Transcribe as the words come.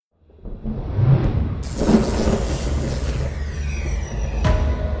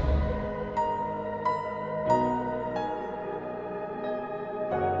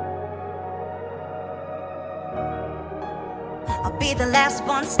be the last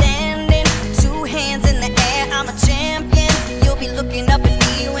one standing. 2 hands in the air, I'm a champion. You'll be looking up at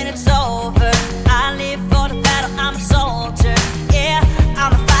me when it's over. I live for the battle, I'm a soldier. Yeah,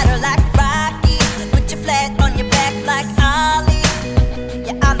 I'm a fighter like Rocky. Put your flag on your back like Ali.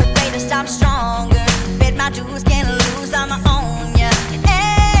 Yeah, I'm the greatest, I'm stronger. Bet my dues, can't lose, I'm my own, yeah.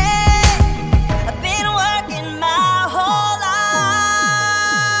 Hey, I've been working my whole life,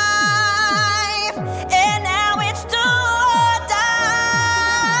 and now it's do or die.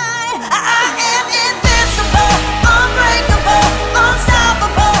 I am invincible, unbreakable,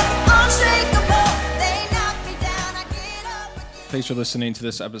 unstoppable, unshakable. They knock me down, I get up again. Thanks for listening to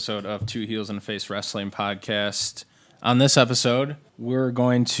this episode of Two Heels and a Face Wrestling Podcast. On this episode, we're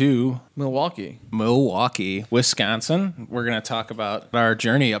going to Milwaukee, Wisconsin. We're going to talk about our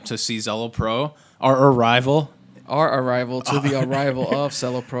journey up to see Zelo Pro, our arrival. our arrival to the arrival of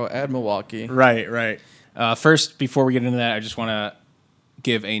Zelo Pro at Milwaukee. Right. First, before we get into that, I just want to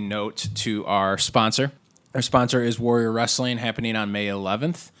give a note to our sponsor. Our sponsor is Warrior Wrestling, happening on May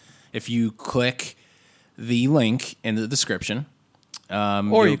 11th. If you click the link in the description.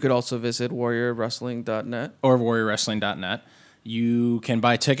 Or you could also visit warriorwrestling.net. Or warriorwrestling.net. You can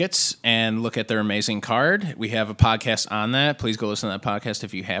buy tickets and look at their amazing card. We have a podcast on that. Please go listen to that podcast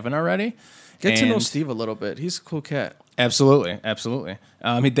if you haven't already. Get to know Steve a little bit. He's a cool cat. Absolutely.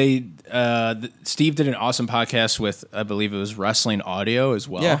 Steve did an awesome podcast with, I believe it was Wrestling Audio as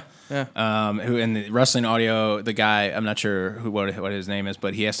well. Yeah. Who in the Wrestling Audio, the guy, I'm not sure what his name is,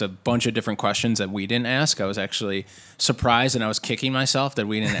 but he asked a bunch of different questions that we didn't ask. I was actually surprised, and I was kicking myself that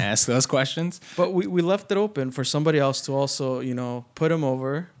we didn't ask those questions. But we left it open for somebody else to also, put him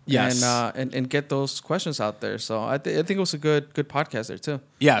over. Yes. And get those questions out there. So I think it was a good podcast there too.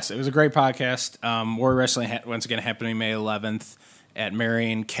 Yes, it was a great podcast. Warrior Wrestling, once again, happening May 11th at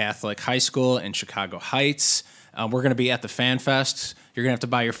Marian Catholic High School in Chicago Heights. We're going to be at the Fan Fest. You're going to have to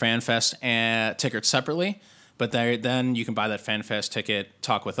buy your Fan Fest ticket separately, but then you can buy that Fan Fest ticket,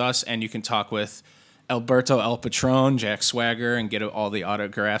 talk with us, and you can talk with Alberto El Patron, Jack Swagger, and get all the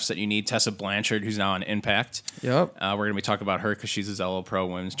autographs that you need. Tessa Blanchard, who's now on Impact. Yep. We're going to be talking about her because she's a Zelo Pro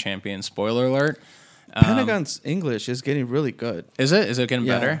Women's Champion. Spoiler alert. Pentagon's English is getting really good. Is it? Is it getting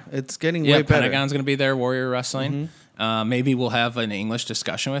better? It's getting way better. Pentagon's going to be there, Warrior Wrestling. Maybe we'll have an English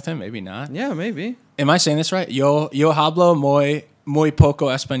discussion with him. Maybe not. Yeah, maybe. Am I saying this right? Yo hablo muy poco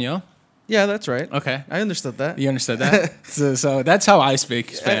español. Yeah, that's right. Okay. I understood that. You understood that? so that's how I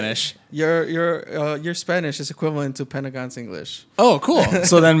speak Spanish. Your Spanish is equivalent to Pentagon's English. Oh, cool.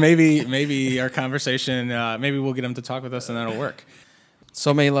 So then maybe our conversation, maybe we'll get him to talk with us and that'll work.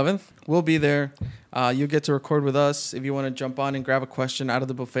 So May 11th, we'll be there. You get to record with us if you want to jump on and grab a question out of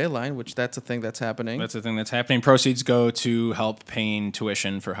the buffet line, which that's a thing that's happening. That's a thing that's happening. Proceeds go to help paying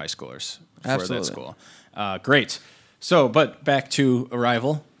tuition for high schoolers for that school. Great. So, but back to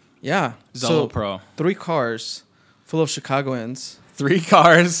arrival. Yeah. Zelo Pro. 3 cars full of Chicagoans. 3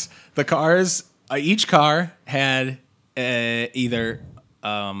 cars. The cars, each car had either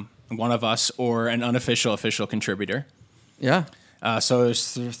one of us or an official contributor. Yeah. So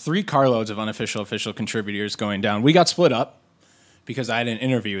there's 3 carloads of official contributors going down. We got split up because I had an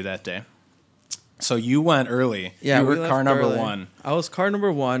interview that day. So you went early. Yeah, you were car number 1. I was car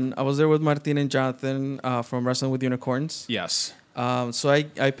number 1. I was there with Martin and Jonathan from Wrestling with Unicorns. Yes. So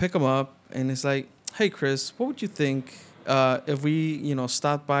I pick them up, and it's like, hey, Chris, what would you think if we,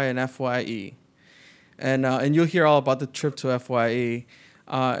 stopped by an FYE? And you'll hear all about the trip to FYE.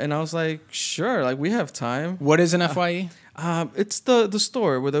 And I was like, sure, like we have time. What is an FYE? It's the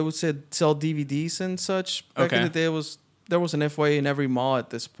store where they would sell DVDs and such. Back in the day, there was an FYE in every mall at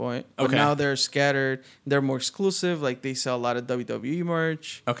this point. But now they're scattered. They're more exclusive. Like they sell a lot of WWE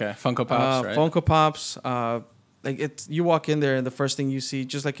merch. Okay, Funko Pops, right? Funko Pops. You walk in there and the first thing you see,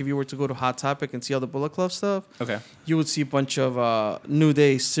 just like if you were to go to Hot Topic and see all the Bullet Club stuff. Okay. You would see a bunch of New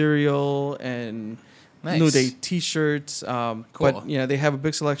Day cereal and New Day T-shirts. Cool. But they have a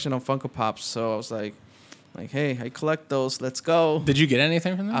big selection of Funko Pops. So I was like, hey, I collect those. Let's go. Did you get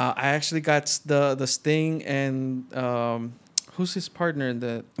anything from them? I actually got the Sting and who's his partner in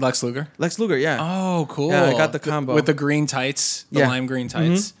the Lex Luger. Lex Luger, yeah. Oh, cool. Yeah, I got the combo with the green tights, the lime green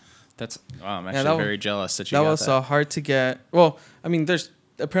tights. I'm actually very jealous that you got that. That was hard to get. Well, I mean,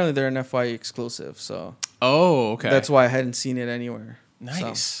 apparently they're an FYE exclusive, so. Oh, okay. That's why I hadn't seen it anywhere.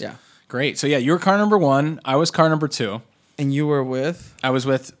 Nice. So, yeah. Great. So yeah, you were car number 1. I was car number 2. And you were with? I was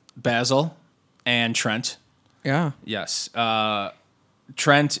with Basil and Trent. Yeah. Yes.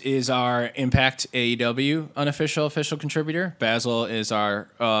 Trent is our Impact AEW official contributor. Basil is our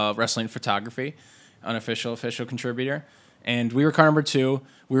wrestling photography official contributor. and we were car number 2.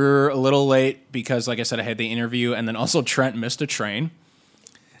 We were a little late because, like I said, I had the interview, and then also Trent missed a train.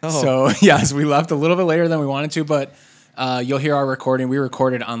 Oh. So, yes, we left a little bit later than we wanted to, but you'll hear our recording. We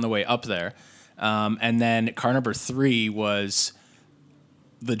recorded on the way up there. And then car number 3 was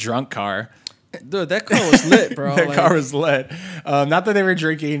the drunk car. Dude, that car was lit, bro. That car was lit. Not that they were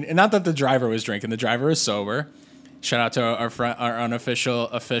drinking, and not that the driver was drinking. The driver was sober. Shout out to our unofficial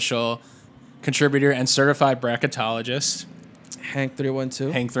official contributor and certified bracketologist, Hank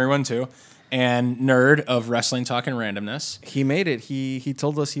 312. Hank 312, and nerd of wrestling talk and randomness. He made it. He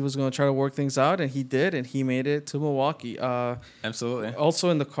told us he was going to try to work things out, and he did, and he made it to Milwaukee. Absolutely. Also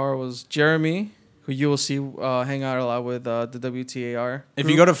in the car was Jeremy, who you will see hang out a lot with the WTAR. If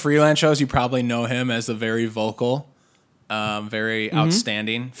you go to freelance shows, you probably know him as the very vocal, very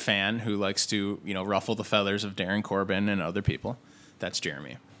outstanding fan who likes to, ruffle the feathers of Darren Corbin and other people. That's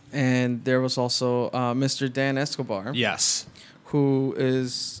Jeremy. And there was also Mr. Dan Escobar. Yes. Who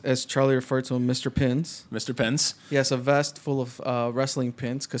is, as Charlie referred to him, Mr. Pins. Mr. Pins. He has a vest full of wrestling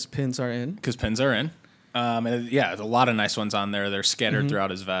pins because pins are in. And there's a lot of nice ones on there. They're scattered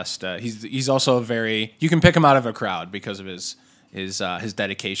throughout his vest. He's also you can pick him out of a crowd because of his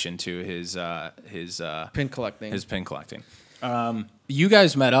dedication to his pin collecting. His pin collecting. You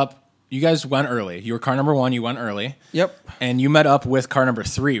guys met up. You guys went early. You were car number 1. You went early. Yep. And you met up with car number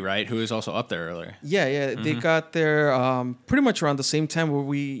 3, right? Who was also up there earlier. Yeah. They got there pretty much around the same time where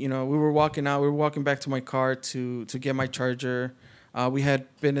we were walking out. We were walking back to my car to get my charger. We had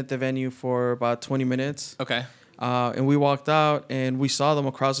been at the venue for about 20 minutes. Okay. And we walked out and we saw them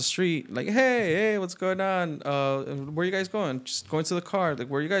across the street. Like, hey, what's going on? Where are you guys going? Just going to the car. Like,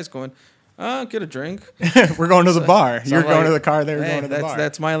 where are you guys going? Get a drink. We're going to the bar. So You're like, going to the car. They're going to the bar.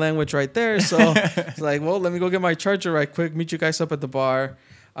 That's my language right there. So it's like, well, let me go get my charger right quick. Meet you guys up at the bar.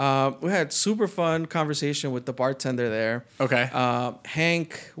 We had super fun conversation with the bartender there. Okay.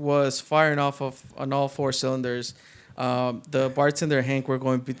 Hank was firing off on all 4 cylinders. The bartender and Hank were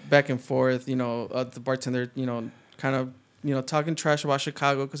going back and forth. The bartender, kind of, talking trash about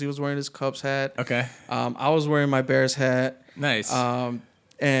Chicago because he was wearing his Cubs hat. Okay. I was wearing my Bears hat. Nice.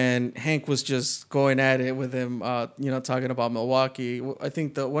 And Hank was just going at it with him, talking about Milwaukee. I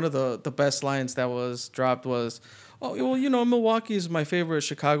think one of the best lines that was dropped was, "Oh, well, Milwaukee is my favorite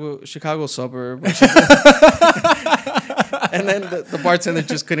Chicago suburb." And then the bartender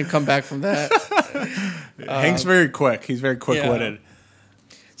just couldn't come back from that. Hank's very quick. He's very quick-witted.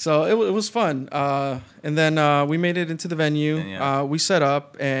 Yeah. So it was fun. And then we made it into the venue. Yeah. We set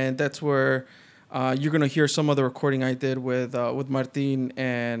up, and that's where you're going to hear some of the recording I did with Martin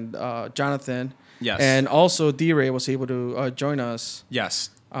and Jonathan. Yes. And also D-Ray was able to join us. Yes.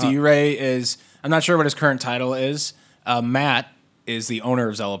 D-Ray is, I'm not sure what his current title is. Matt is the owner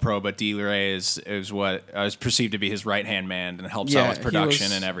of Zella Pro, but D-Ray is what is perceived to be his right-hand man and helps out with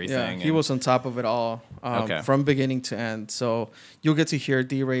production and everything. Yeah, he was on top of it all from beginning to end. So you'll get to hear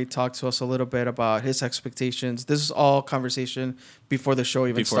D-Ray talk to us a little bit about his expectations. This is all conversation before the show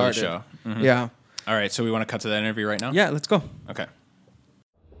even started. Before the show. Mm-hmm. Yeah. All right, so we want to cut to that interview right now? Yeah, let's go. Okay.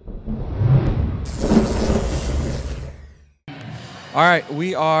 All right,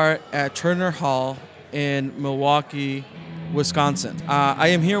 we are at Turner Hall in Milwaukee, Wisconsin. I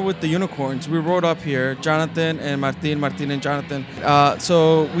am here with the Unicorns. We rode up here, Jonathan and Martin and Jonathan.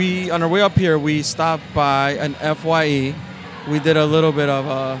 So on our way up here, we stopped by an FYE. We did a little bit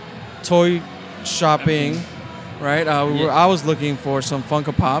of toy shopping, right? I was looking for some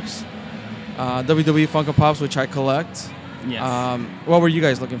Funko Pops, WWE Funko Pops, which I collect. Yes. What were you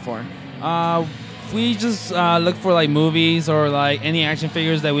guys looking for? We just look for like movies or like any action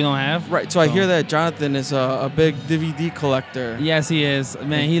figures that we don't have. Right. So I hear that Jonathan is a big DVD collector. Yes, he is.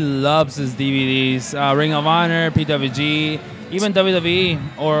 Man, he loves his DVDs. Ring of Honor, PWG, even WWE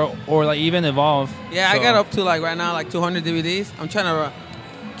or like even Evolve. Yeah, so. I got up to like right now like 200 DVDs. I'm trying to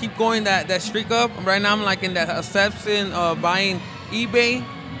keep going that streak up. Right now I'm like in that exception of buying eBay.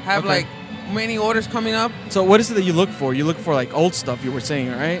 Have like many orders coming up. So what is it that you look for? You look for like old stuff, you were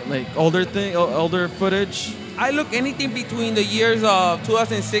saying, right? Like older footage? I look anything between the years of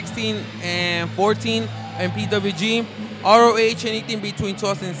 2016 and 14 and PWG. ROH, anything between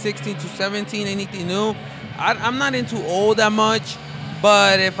 2016 to 17, anything new. I'm not into old that much,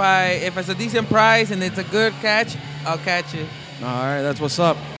 but if it's a decent price and it's a good catch, I'll catch it. All right, that's what's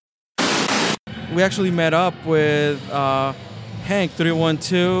up. We actually met up with Hank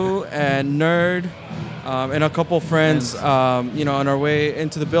 312 and Nerd and a couple friends, on our way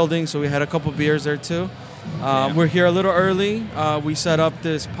into the building. So we had a couple beers there too. We're here a little early. We set up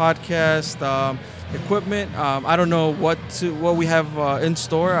this podcast equipment. I don't know what we have in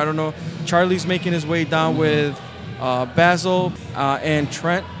store. I don't know. Charlie's making his way down with Basil, and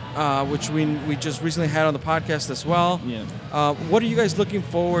Trent, which we just recently had on the podcast as well. Yeah. What are you guys looking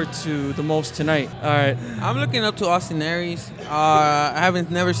forward to the most tonight? All right. I'm looking up to Austin Aries. I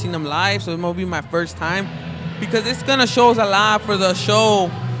haven't never seen him live, so it might be my first time because it's gonna show us a lot for the show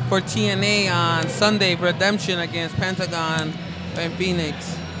for TNA on Sunday, Redemption against Pentagon and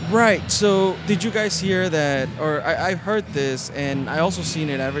Phoenix. Right. So, did you guys hear that? Or I heard this, and I also seen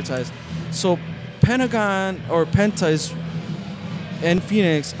it advertised. So, Pentagon or Penta and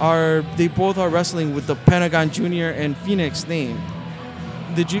Phoenix they both are wrestling with the Pentagon Junior and Phoenix name.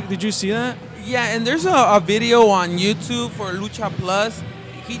 Did you see that? Yeah, and there's a video on YouTube for Lucha Plus.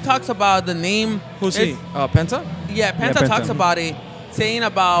 He talks about the name. Who's he? Penta? Yeah, Penta Penta. talks about it, saying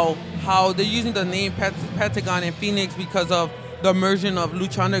about how they're using the name Pentagon and Phoenix because of the immersion of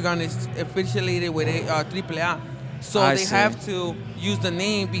Lucha Underground is affiliated with AAA. So I they see. have to use the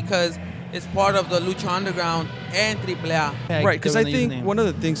name because it's part of the Lucha Underground and AAA. Right, because I think one of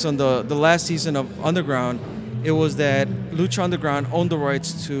the things on the last season of Underground, it was that Lucha Underground owned the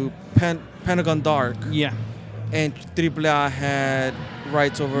rights to Pentagon Dark, Yeah. and AAA had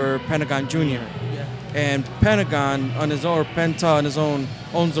rights over Pentagon Junior. Yeah. And Pentagon on his own, or Penta on his own,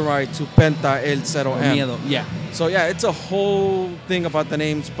 owns the right to Penta El Cero M. Miedo. Yeah. So yeah, it's a whole thing about the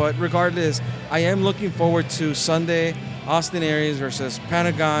names. But regardless, I am looking forward to Sunday, Austin Aries versus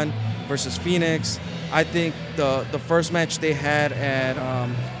Pentagon versus Phoenix. I think the first match they had at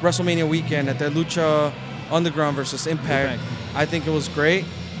WrestleMania weekend at the Lucha Underground versus Impact, I think it was great.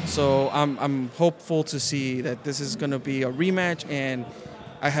 So I'm hopeful to see that this is going to be a rematch, and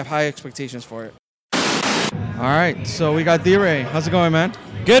I have high expectations for it. All right, so we got D-Ray. How's it going, man?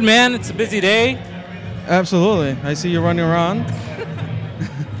 Good, man. It's a busy day. Absolutely. I see you running around.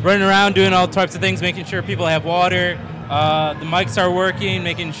 Running around, doing all types of things, making sure people have water. The mics are working,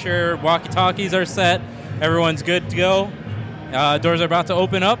 making sure walkie-talkies are set. Everyone's good to go. Doors are about to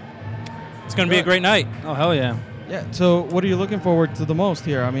open up. It's going to be a great night. Oh, hell yeah. Yeah. So, what are you looking forward to the most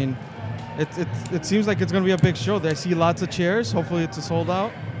here? I mean, it seems like it's going to be a big show. I see lots of chairs. Hopefully, it's a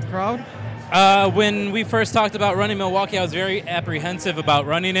sold-out crowd. When we first talked about running Milwaukee, I was very apprehensive about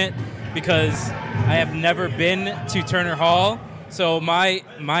running it because I have never been to Turner Hall. So my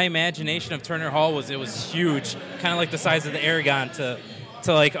imagination of Turner Hall was huge, kind of like the size of the Aragon to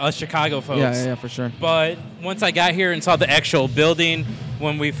like us Chicago folks. Yeah, for sure. But once I got here and saw the actual building,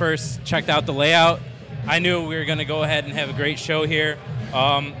 when we first checked out the layout, I knew we were going to go ahead and have a great show here.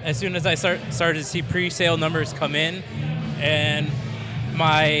 As soon as I started to see pre-sale numbers come in, and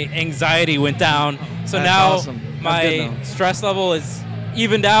my anxiety went down. So That's now awesome. That's my good, though. stress level is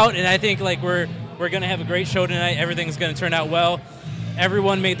evened out, and I think like we're going to have a great show tonight. Everything's going to turn out well.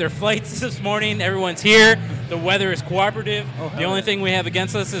 Everyone made their flights this morning. Everyone's here. The weather is cooperative. The only thing we have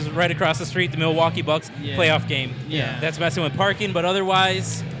against us is right across the street, the Milwaukee Bucks playoff game. Yeah. That's messing with parking, but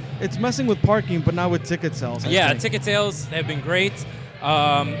otherwise, It's messing with parking, but not with ticket sales. I think. ticket sales have been great.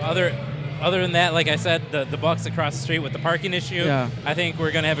 Other than that, like I said, the Bucks across the street with the parking issue, Yeah. I think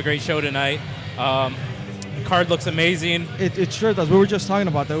we're going to have a great show tonight. The card looks amazing. It sure does. We were just talking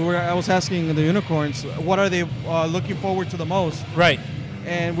about that. I was asking the Unicorns, what are they looking forward to the most? Right.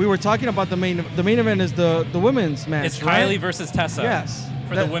 And we were talking about the main event is the women's match. It's right? Kylie versus Tessa. Yes.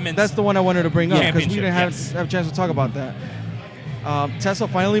 For the women's. That's the one I wanted to bring up because we didn't have, Championship, have a chance to talk about that. Tessa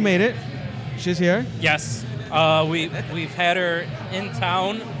finally made it. She's here. Yes. We've had her in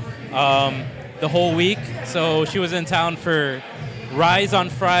town the whole week. So she was in town for Rise on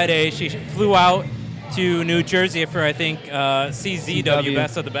Friday. She flew out to New Jersey for, I think, CZW,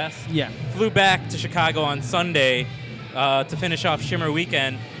 Best of the Best. Yeah. Flew back to Chicago on Sunday to finish off Shimmer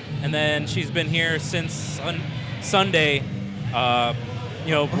Weekend. And then she's been here since Sunday,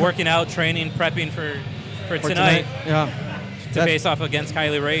 working out, training, prepping for tonight. Yeah. To face off against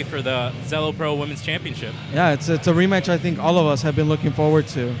Kylie Ray for the Zello Pro Women's Championship. Yeah, it's a rematch I think all of us have been looking forward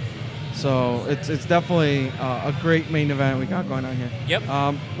to. So it's definitely a great main event we got going on here. Yep.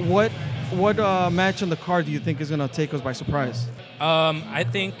 What match on the card do you think is going to take us by surprise? I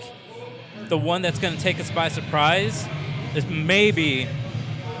think the one that's going to take us by surprise is maybe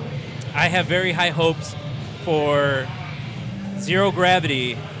I have very high hopes for Zero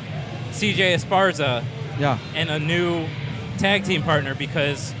Gravity, CJ Esparza, Yeah. and a new tag team partner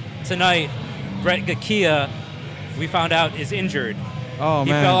because tonight Brett Gakia, we found out, is injured. Oh, He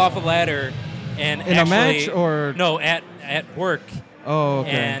man. fell off a ladder and In a match or- no, at work. Oh,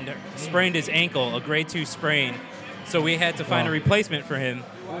 okay. And sprained his ankle, a grade 2 sprain. So we had to find a replacement for him.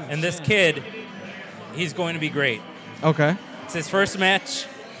 And this kid, he's going to be great. Okay. It's his first match,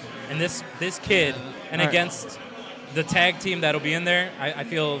 and this kid, and All right. against the tag team that'll be in there, I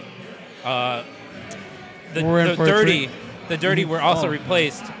feel We're in the for a dirty, treat. the dirty were also Oh.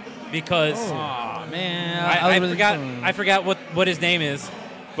 replaced because Oh man, I forgot what his name is,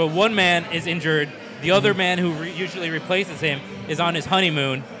 but one man is injured. The other man who usually replaces him is on his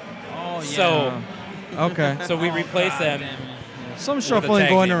honeymoon. Oh yeah. So Okay. so we replace them. Damn it. Some with a shuffling tag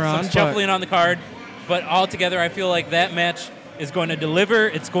going team. around. Some shuffling on the card, but altogether, I feel like that match is going to deliver.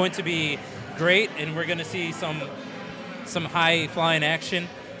 It's going to be great, and we're going to see some high flying action,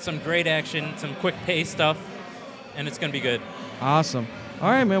 some great action, some quick pace stuff, and it's going to be good. Awesome. All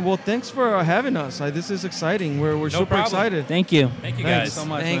right, man. Well, thanks for having us. This is exciting. We're super problem. excited. Thank you. Thank you Thanks guys. so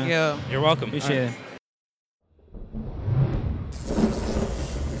much. Thank man. you. You're welcome. Appreciate it.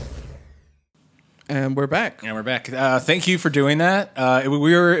 And we're back. And we're back. Thank you for doing that. It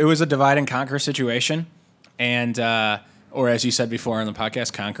was a divide and conquer situation, and or as you said before on the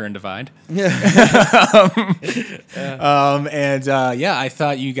podcast, conquer and divide. I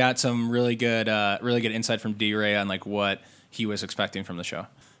thought you got some really good insight from D-Ray on like what he was expecting from the show.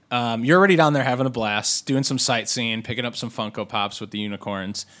 You're already down there having a blast, doing some sightseeing, picking up some Funko Pops with the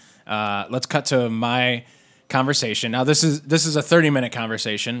unicorns. Let's cut to my conversation. Now this is a 30-minute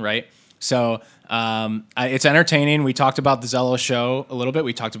conversation, right? So it's entertaining. We talked about the Zello show a little bit.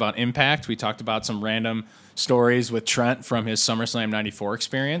 We talked about Impact. We talked about some random stories with Trent from his SummerSlam '94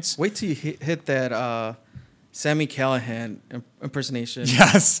 experience. Wait till you hit that Sami Callihan impersonation.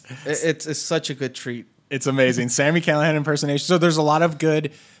 Yes. It's such a good treat. It's amazing. Sami Callihan impersonation. So there's a lot of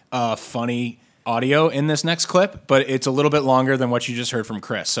good, funny audio in this next clip, but it's a little bit longer than what you just heard from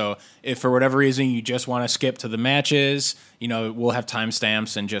Chris. So if for whatever reason you just want to skip to the matches, we'll have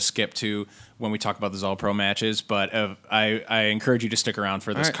timestamps and just skip to when we talk about the Zol Pro matches. But I encourage you to stick around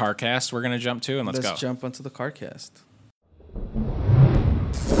for this All right. CarCast we're going to jump to, and let's go. Jump onto the CarCast.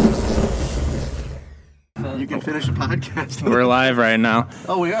 You can finish the podcast. We're live right now.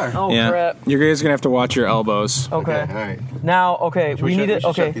 Oh, we are. Oh crap. You guys are going to have to watch your elbows. Okay. All right. Now, okay, we we need shut- we it. should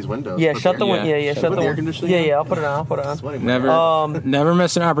Okay. shut these windows. Yeah, Put shut the the air- window. Yeah, shut Put the the air window. conditioning Yeah, on? yeah. I'll put it on. I'll put it on. Sweating. Never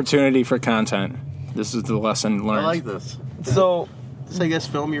miss an opportunity for content. This is the lesson I learned. like this. So, So you guys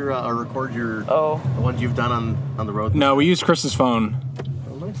film your or record your oh, the ones you've done on the road. No, we used Chris's phone.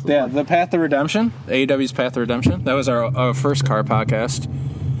 Oh, nice. Yeah, the Path of Redemption, AEW's Path of Redemption. That was our first car podcast,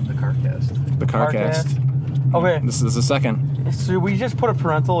 The CarCast. the CarCast. okay. This is the second. So we just put a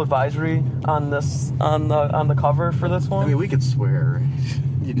parental advisory on this on the cover for this one. I mean, we could swear.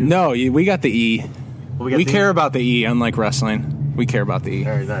 You do. No, we got the E. Well, We got the- care about the E, unlike wrestling. We care about the E.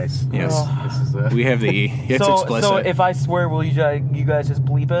 Very nice. Yes. This is We have the E. It's explicit. So if I swear, will you guys just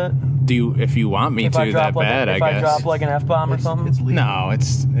bleep it? Do you, if you want me If to I drop that like bad, if I I guess. drop like an F bomb or something? It's legal. No,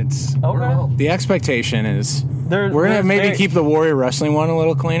 it's okay. the expectation is we're gonna there's maybe very- keep the Warrior Wrestling one a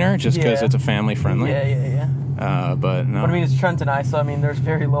little cleaner, just because Yeah. it's a family friendly. Yeah. But no. But I mean, it's Trent and I, so I mean, there's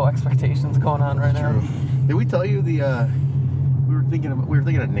very low expectations going on right now. True. Did we tell you we were thinking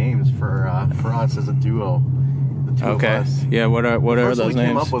of names for us as a duo. The two Okay. of us. Yeah. What are First those we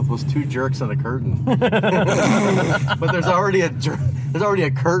came names? up with was two jerks and a curtain. But there's already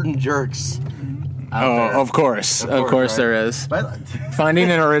a curtain jerks. out there. Of course, right? there is. But Finding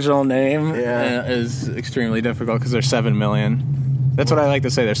an original name Yeah. is extremely difficult because there's 7 million. That's what I like to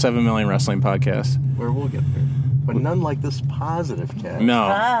say. There's 7 million wrestling podcasts. where we'll get there. But none like this positive cat.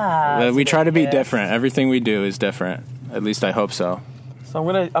 No, we try to be yes. different. Everything we do is different. At least I hope so. So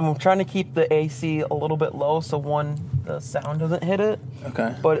I'm trying to keep the AC a little bit low so the sound doesn't hit it.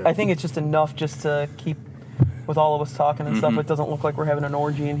 Okay. But I think it's just enough just to keep with all of us talking and Mm-hmm. stuff. It doesn't look like we're having an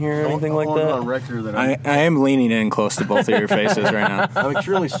orgy in here or anything like On that. record that I am leaning in close to both of your faces right now. I'm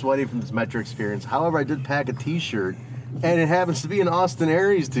extremely sweaty from this Metro experience. However, I did pack a T-shirt, and it happens to be an Austin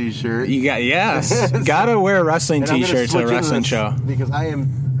Aries T-shirt. You gotta wear a wrestling And I'm gonna T-shirt to switch a into wrestling this show. because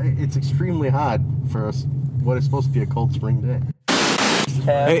it's extremely hot for what is supposed to be a cold spring day.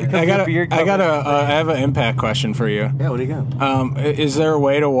 Hey, Because I the beard cover- I have an Impact question for you. Yeah, what do you got? Is there a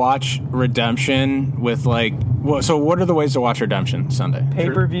way to watch Redemption with so what are the ways to watch Redemption Sunday?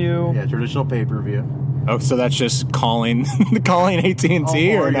 Pay-per-view. Yeah, traditional pay-per-view. Oh, so that's just calling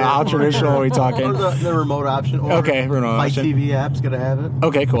AT&T Or or yeah. how traditional are we Or talking? the remote option. Or Okay, remote Fight option. TV app's gonna have it.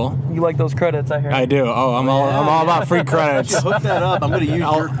 Okay, cool. You like those credits, I hear. I do. Oh, I'm all about free credits. Hook that up. I'm gonna use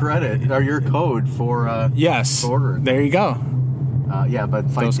your credit or your code for Yes. order. There you go. Yeah, but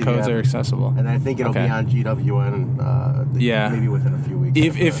Fight Those TV codes app, are accessible. and I think it'll Okay. be on GWN. Yeah. maybe within a few weeks.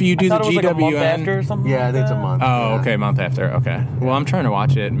 If you I do the thought it was like a month after or GWN. something. yeah, I think it's a month. Oh, yeah. okay, month after. Okay. Well, I'm trying to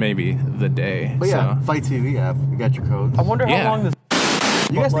watch it maybe the day. But yeah, so. Fight TV app. You got your codes. I wonder how Yeah. long this.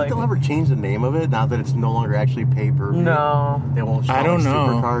 You guys like- think they'll ever change the name of it now that it's no longer actually pay-per-view? No. They won't show I don't like, know.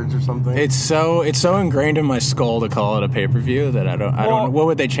 super cards or something? It's so ingrained in my skull to call it a pay per view that I don't know. What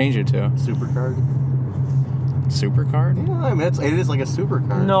would they change it to? super card. Supercard? Yeah, I mean, it is like a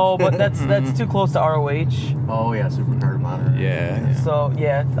supercard. No, but that's too close to ROH. Oh yeah, supercard of honor. Yeah. So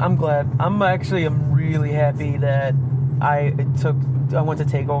yeah, I'm glad. I'm really happy that I went to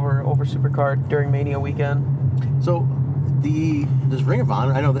TakeOver over Supercard during Mania weekend. So does Ring of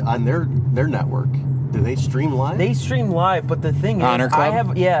Honor? I know that on their network, do they stream live? They stream live, but the thing Honor is,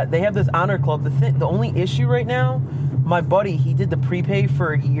 Club? they have this Honor Club. The only issue right now, my buddy, he did the prepay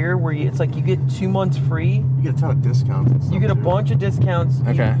for a year where it's like you get 2 months free. You get a ton of discounts. And stuff You get a too. bunch of discounts.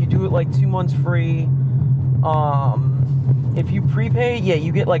 Okay. You do it like 2 months free. If you prepay,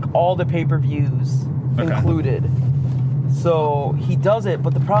 you get like all the pay-per-views included. So he does it,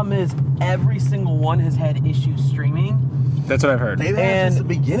 but the problem is every single one has had issues streaming. That's what I've heard. They've had since the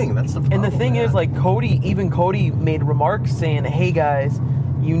beginning. That's the problem. And the thing is, like Cody made remarks saying, "Hey guys,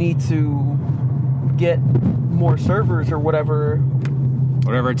 you need to get more servers or whatever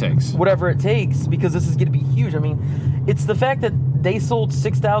Whatever it takes. because this is going to be huge." I mean, it's the fact that they sold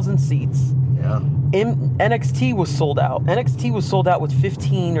 6,000 seats. Yeah. NXT was sold out. NXT was sold out with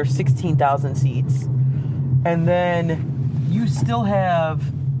 15 or 16,000 seats. And then you still have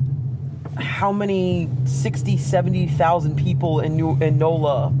how many 60, 70,000 people in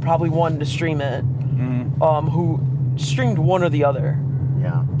NOLA probably wanted to stream it, who streamed one or the other.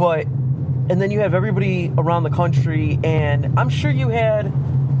 Yeah. But, and then you have everybody around the country, and I'm sure you had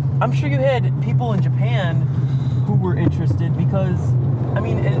people in Japan who were interested because, I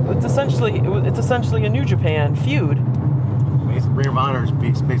mean, it's essentially a New Japan feud. Ring of Honor is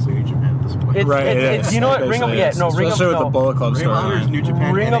basically New Japan at this point. You know what? Ring of Especially with the Bullet Club Ring of Honor is storyline. New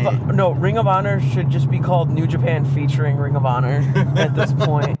Japan. Ring of Honor should just be called New Japan featuring Ring of Honor at this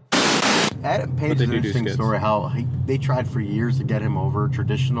point. Adam Page is an interesting story. How they tried for years to get him over,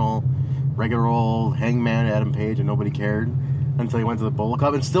 traditional, regular old hangman Adam Page, and nobody cared until he went to the Bullet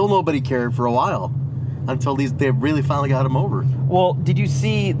Club, and still nobody cared for a while until they really finally got him over. Well, did you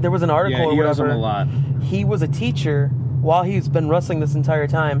see there was an article? Yeah, he owes him a lot. He was a teacher while he's been wrestling this entire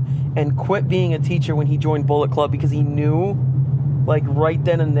time, and quit being a teacher when he joined Bullet Club because he knew, like right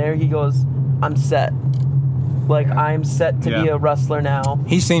then and there, he goes, "I'm set. Like I'm set to be a wrestler now."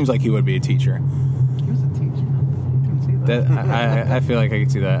 He seems like he would be a teacher. He was a teacher. I couldn't see that. I feel like I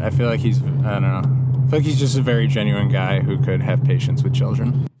could see that. I feel like I don't know. I feel like he's just a very genuine guy who could have patience with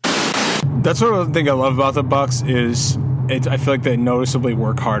children. That's what I think I love about the Bucks is I feel like they noticeably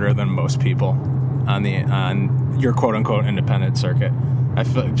work harder than most people on your quote unquote independent circuit. I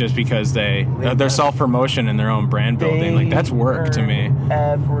feel just because their self promotion and their own brand building, like that's work to me.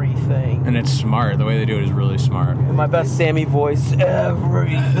 Everything. And it's smart. The way they do it is really smart. In my best Sammy voice,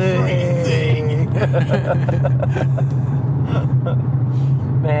 everything.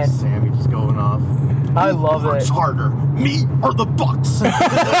 Man, Sammy just going off. I love Who works it. harder, me or the Bucks? I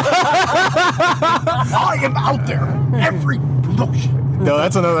am out there every promotion. No,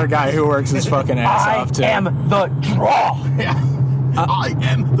 that's another guy who works his fucking ass off too. I am the draw. Yeah. I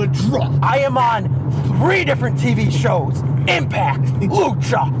am the draw. I am on 3 different TV shows: Impact,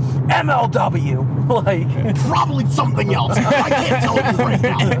 Lucha, MLW. Like Probably something else. I can't tell you right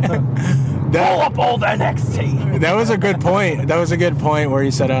now. pull up old NXT. That was a good point. That was a good point where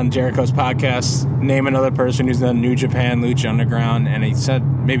he said on Jericho's podcast, name another person who's done New Japan, Lucha Underground, and he said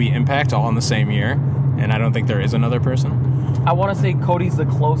maybe Impact all in the same year. And I don't think there is another person. I want to say Cody's the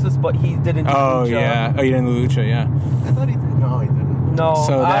closest, but he didn't do Oh, Lucha. yeah. Oh, you didn't do Lucha, yeah. I thought he did. No, he didn't. No,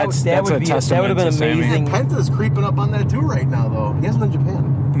 So that that's would a be testament that would have been to Sammy. amazing. Penta's creeping up on that too right now, though. He hasn't done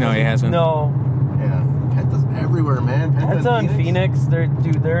Japan. No, he hasn't. No, Yeah. Penta's everywhere, man. Penta and Phoenix.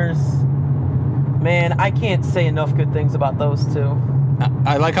 Man, I can't say enough good things about those two.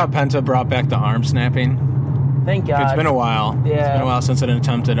 I like how Penta brought back the arm snapping. Thank God. It's been a while. Yeah. It's been a while since an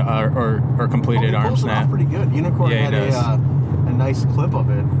attempted or completed arm snap. Pretty good. Unicorn Yeah, he had does. a nice clip of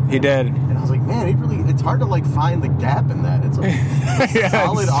it. He did. And I was like, man, it's hard to like find the gap in that. It's a Yeah,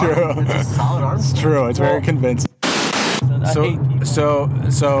 solid it's true. arm. It's a solid arm. It's true. It's very convincing. I hate people. So,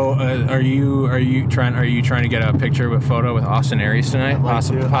 are you trying to get a picture with photo with Austin Aries tonight? I'd like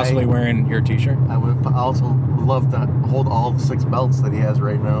to. Possibly wearing your T-shirt. I would also love to hold all 6 belts that he has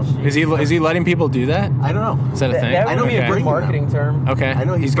right now. Is he letting people do that? I don't know. Is that a thing? That I would know be a he's good bringing marketing term. Okay. I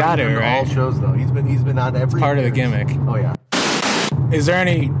know he's got it, bringing them to all right? shows though. He's been on every. Part of the appearance. gimmick. Oh yeah. Is there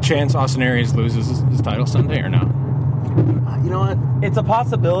any chance Austin Aries loses his title someday or no? You know what? It's a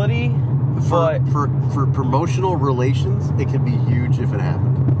possibility, but For promotional relations, it could be huge if it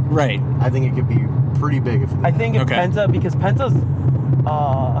happened. Right. I think it could be pretty big if it I think if Okay. Penta, because Penta's,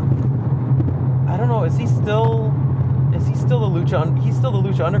 I don't know, is he still the Lucha? He's still the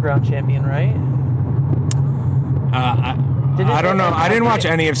Lucha Underground champion, right? I don't know. I didn't watch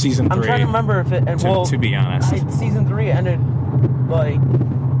any of season 3. I'm trying to remember if it. And to be honest, season 3 ended like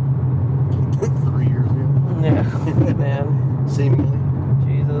 3 years ago. Yeah, man. Seemingly.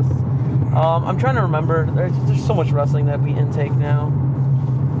 Jesus. I'm trying to remember. There's so much wrestling that we intake now.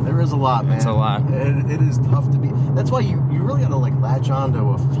 There is a lot, man. It's a lot. It is tough to be. That's why you really gotta like latch on to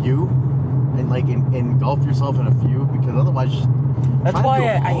a few, and like engulf yourself in a few, because otherwise. That's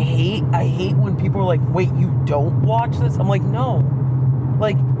why I hate when people are like, "Wait, you don't watch this?" I'm like, no.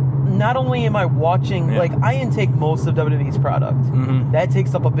 Like, not only am I watching, like I intake most of WWE's product. Mm-hmm. That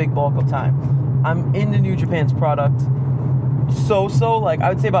takes up a big bulk of time. I'm into New Japan's product. So like I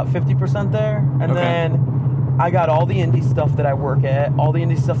would say about 50% there, and then I got all the indie stuff that I work at, all the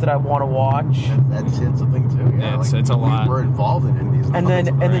indie stuff that I want to watch. That's the thing too. Yeah, it's a lot. We're involved in indies, and then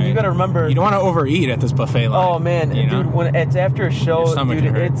you got to remember, you don't want to overeat at this buffet line. Oh man, dude, when it's after a show, dude,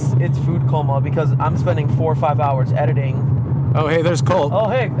 it's food coma because I'm spending 4 or 5 hours editing. Oh hey, there's Colt. Oh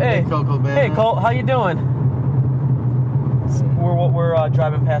hey Coco, man. Hey Colt, how you doing? We're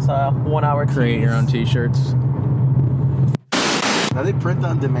driving past 1 hour. Create your own t-shirts. Now they print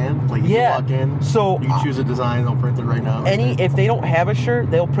on demand. Like you walk in, so you can choose a design, they'll print it right now. If they don't have a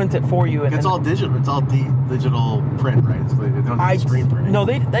shirt, they'll print it for you. And it's all digital. It's all digital print, right? So they don't do screen printing. No,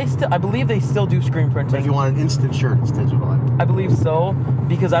 they still. I believe they still do screen printing. But if you want an instant shirt, it's digital. I believe so,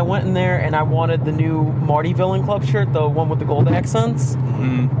 because I went in there and I wanted the new Marty Villain Club shirt, the one with the gold accents.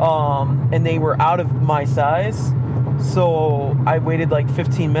 Mm-hmm. And they were out of my size. So I waited like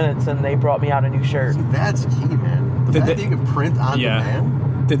 15 minutes and they brought me out a new shirt. See, that's key, man. The fact that you can print on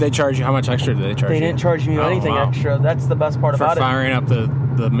demand. Did they charge you? How much extra did they charge you? They didn't charge me anything extra. That's the best part about it. For firing up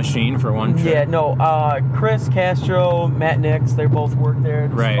the machine for one shirt? Yeah, no. Chris Castro, Matt Nix, they both work there.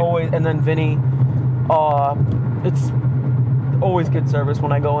 It's always, and then Vinny. It's always good service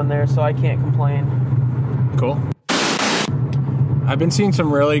when I go in there, so I can't complain. Cool. I've been seeing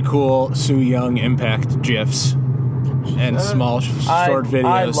some really cool Sue Young Impact GIFs. And small short videos.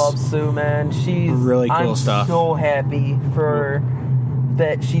 I love Sue, man. She's really cool stuff. I'm so happy for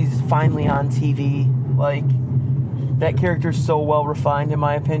that she's finally on TV. Like, that character's so well refined, in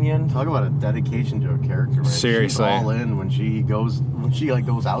my opinion. Talk about a dedication to a character, man. Seriously, she's all in when she goes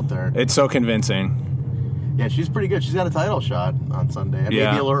out there. It's so convincing. Yeah, she's pretty good. She's got a title shot on Sunday. It may be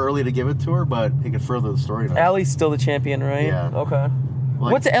a little early to give it to her, but it could further the story. Allie's still the champion, right? Yeah. Okay.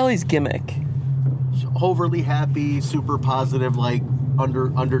 What's Allie's gimmick? Overly happy, super positive, like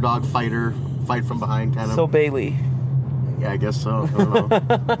underdog fight from behind kind of. So Bailey. Yeah, I guess so. I don't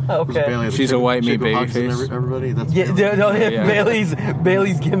know. Okay. Bailey, she's a white meat baby face. Everybody. That's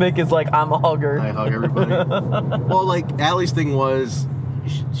Bailey's gimmick is like, I'm a hugger. I hug everybody. Well, like Allie's thing was,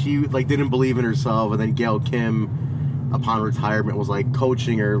 she like didn't believe in herself, and then Gail Kim, upon retirement, was like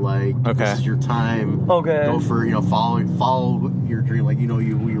coaching her, like, this is your time. Okay. Go for follow your dream, like you know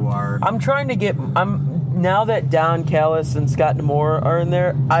who you are. Now that Don Callis and Scott D'Amore are in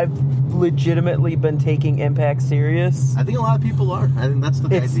there, I've legitimately been taking Impact serious. I think a lot of people are. I think that's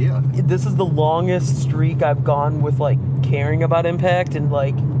the idea. This is the longest streak I've gone with like caring about Impact and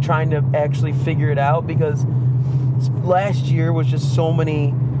like trying to actually figure it out, because last year was just so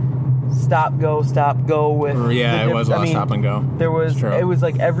many stop go with it was a lot of stop and go. It was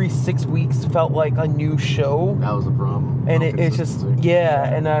like every 6 weeks felt like a new show. That was a problem. And it's just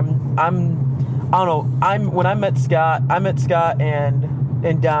and I don't know. When I met Scott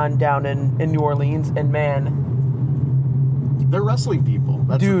and Don down in New Orleans, and man, they're wrestling people.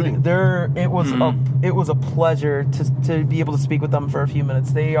 That's the thing. It was a pleasure to be able to speak with them for a few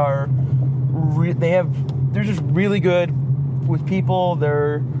minutes. They're just really good with people.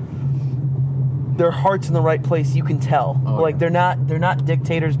 Their heart's in the right place. You can tell. They're not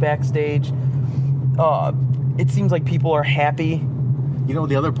dictators backstage. It seems like people are happy. You know,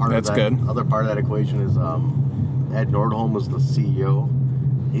 the other part of that equation is Ed Nordholm was the CEO.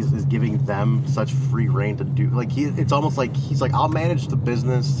 He's giving them such free reign to do. Like it's almost like he's like, I'll manage the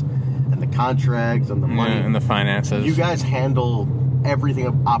business and the contracts and the money and the finances. You guys handle everything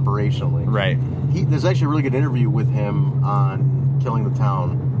operationally. Right. There's actually a really good interview with him on Killing the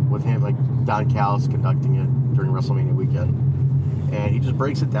Town with him, like Don Callis conducting it during WrestleMania weekend, and he just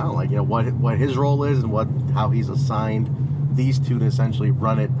breaks it down, like what his role is and how he's assigned these two to essentially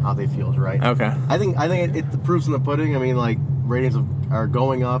run it how they feel is right. Okay. I think it the proof's in the pudding. I mean, like ratings are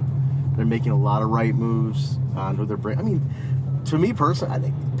going up. They're making a lot of right moves on who they're bringing. I mean, to me personally, I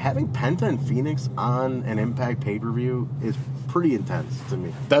think having Penta and Phoenix on an Impact pay-per-view is pretty intense to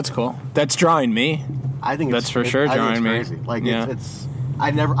me. That's cool. That's drawing me. I think that's for sure drawing me. Crazy. Like it's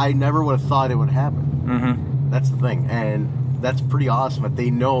I never would have thought it would happen. Mm-hmm. That's the thing, and that's pretty awesome that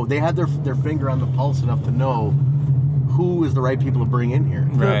they know they had their finger on the pulse enough to know who is the right people to bring in here.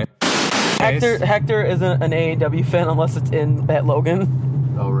 Right. Hector isn't an AEW fan unless it's at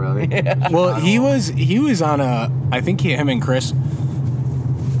Logan. Oh, really? Yeah. Well, he was on I think him and Chris.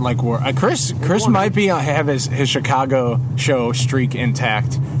 Like Chris might be have his Chicago show streak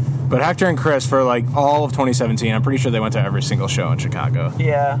intact, but Hector and Chris for like all of 2017, I'm pretty sure they went to every single show in Chicago.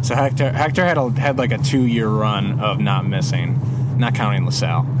 Yeah. So Hector had like a 2-year run of not missing, not counting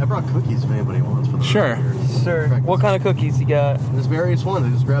LaSalle. I brought cookies if anybody wants for the Sure. Sure. What kind of cookies you got? There's various ones. I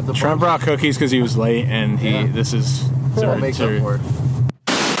just grabbed the. Trent brought cookies because he was late, and this is to make up for it.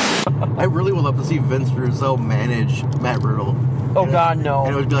 I really would love to see Vince Russo manage Matt Riddle. Oh God, no!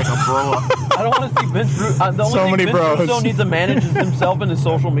 And it would be like a bro up. I don't want to see Vince Russo. The only thing Vince Russo needs to manage is himself and his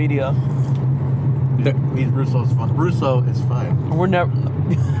social media. Russo's fine. Russo is fine. We're never.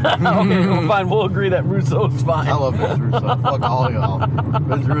 Okay, well, fine. We'll agree that Russo is fine. I love Vince Russo. Fuck all y'all.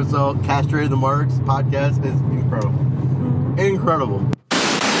 Vince Russo, Castrated the Marks podcast is incredible. Incredible.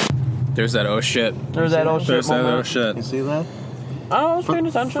 There's that oh shit. There's that oh shit. There's that moment. oh shit. You see that? I was paying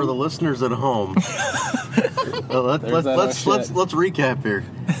attention. For the listeners at home, let's recap here.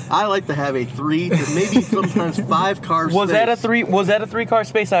 I like to have a 3 to maybe sometimes 5 car space. Was that a 3-car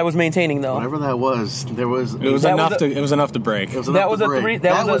space I was maintaining though? Whatever that was, there was. It was enough to break. It was enough to break.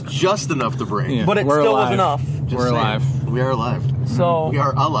 That was just enough to break. Yeah. But it We're still alive. was enough. We're alive. We are alive. So we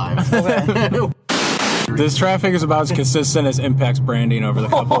are alive. Okay. This traffic is about as consistent as Impact's branding over the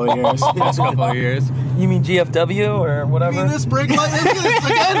past couple of years. You mean GFW or whatever? You mean this brake light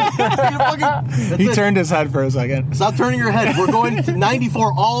again? He turned his head for a second. Stop turning your head. We're going to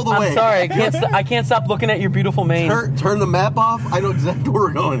 94 all the way. I'm sorry. I can't stop looking at your beautiful mane. Turn the map off. I know exactly where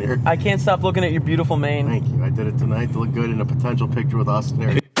we're going here. I can't stop looking at your beautiful mane. Thank you. I did it tonight to look good in a potential picture with us and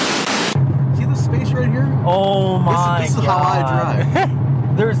everything. See this space right here? Oh my This is how I drive.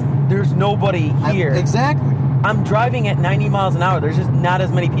 There's nobody here. Exactly. I'm driving at 90 miles an hour. There's just not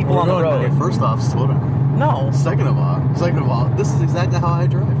as many people on the road. Okay, first off, slow down. No. Second of all, this is exactly how I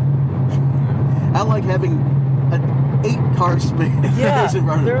drive. I like having an 8-car space. Yeah,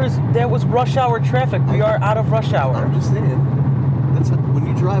 that was rush hour traffic. We are out of rush hour. I'm just saying. That's when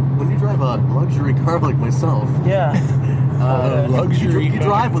you drive a luxury car like myself. Yeah. Luxury you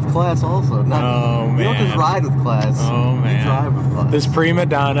drive with class also. Oh, man. You don't just ride with class. Oh, man. You drive with class. This prima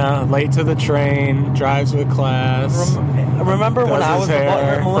donna, late to the train, drives with class. Remember when I was the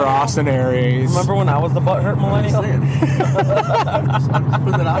butthurt millennial? For Austin Aries. Remember when I was the butthurt millennial? I'm just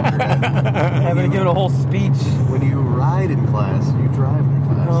putting it out there. Having to give it a whole speech. When you ride in class, you drive in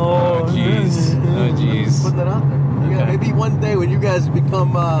class. Oh, jeez. Oh, jeez. Putting that out there. Yeah, maybe one day when you guys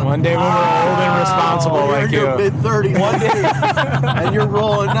become one day when we're old and responsible like you. You're mid-30s one day, and you're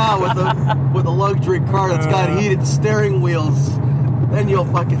rolling out with a luxury car that's got heated steering wheels. Then you'll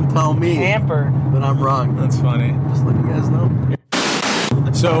fucking tell me Hampered. that I'm wrong. That's funny. Just let you guys know.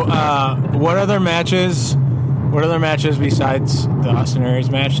 So, what other matches besides the Austin Aries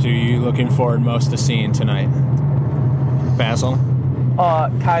match are you looking forward most to seeing tonight? Basil?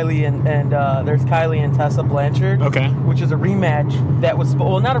 Kylie and there's Kylie and Tessa Blanchard. Okay. Which is a rematch that was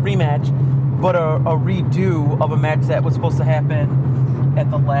not a rematch, but a redo of a match that was supposed to happen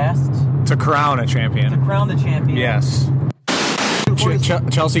at the last. To crown a champion. To crown the champion. Yes.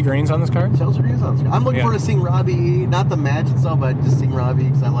 Chelsea Green's on this card? Chelsea Green's on this card. I'm looking forward to seeing Robbie E. Not the match itself, but just seeing Robbie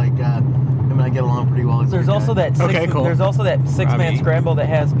because I like him and I get along pretty well. There's also that six-man scramble that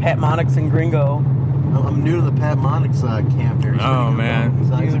has Pat Monix and Gringo. I'm new to the Pat Monix camp here. Oh, man.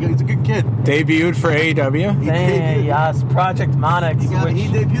 He's a good kid. Debuted for AEW? Yes, Project Monix. He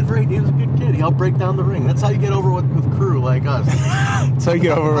debuted for AEW. He was a good kid. He helped break down the ring. That's how you get over with crew like us. That's how you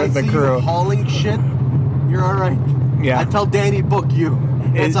get over with the crew. You hauling shit, you're all right. Yeah. I tell Danny, book you.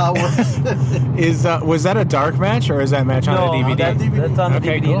 That's how it works. Was that a dark match or is that match on the DVD? That's on the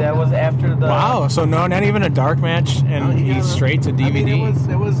DVD. Cool. That was after the. Wow, so not even a dark match, and he's straight to DVD. I mean,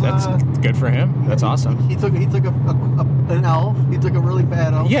 it was. That's good for him. That's awesome. He took an L. He took a really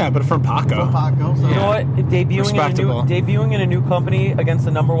bad L. Yeah, but from Paco. So. You know what? Debuting in a new company against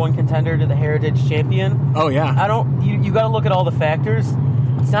the #1 contender to the Heritage Champion. Oh yeah. You got to look at all the factors.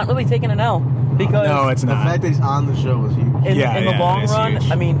 It's not really taking an L. Because no, it's not. The fact that he's on the show is huge. In the long run,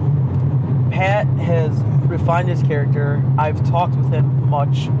 huge. I mean, Pat has refined his character. I've talked with him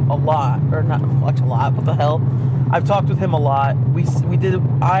a lot. What the hell? I've talked with him a lot.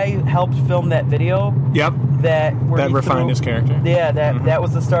 I helped film that video. Yep. That refined his character. Yeah, that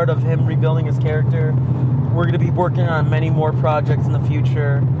was the start of him rebuilding his character. We're going to be working on many more projects in the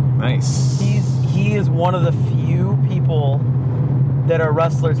future. Nice. He is one of the few people that are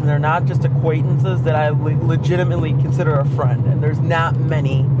wrestlers, and they're not just acquaintances, that I legitimately consider a friend. And there's not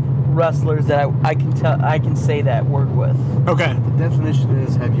many wrestlers that I can say that word with. Okay. The definition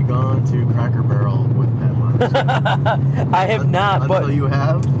is: have you gone to Cracker Barrel with Pat Myers? I have not, but until you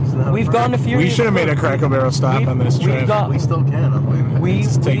have. we've gone to Furious. We should have made a Cracker Barrel stop on this trip. We still can. I'm waiting.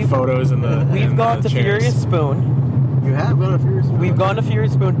 Just take photos in the. We've gone to chairs. Furious Spoon. You have gone to Furious Spoon. We've gone to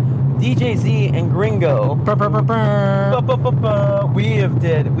Furious Spoon. DJ Z and Gringo.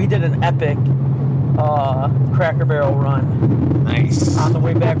 We did an epic Cracker Barrel run. Nice. On the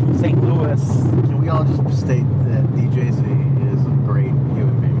way back from St. Louis. Can we all just state that DJ Z is a great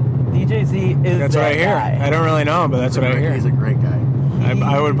human being? DJ Z is That's what I hear. guy. I don't really know him, but that's what I hear. He's a great guy.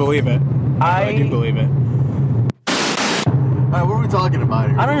 I would believe it. I do believe it. All right, what are we talking about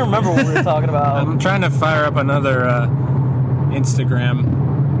here? I don't even remember what we were talking about. I'm trying to fire up another Instagram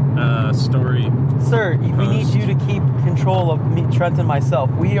story. Sir, we need you to keep control of me, Trent, and myself.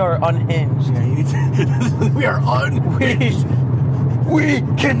 We are unhinged. Yeah, you need to, we are unhinged. We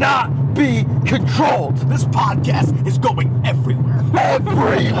cannot be controlled. This podcast is going everywhere.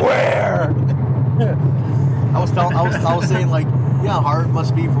 Everywhere. I was saying, like, yeah, how hard it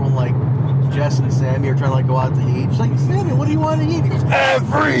must be for when, like, Jess and Sammy are trying to, like, go out to eat. She's like, Sammy, what do you want to eat? He goes,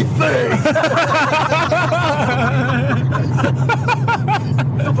 everything.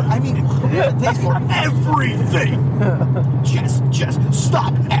 No, but I mean, it takes for everything. Jess,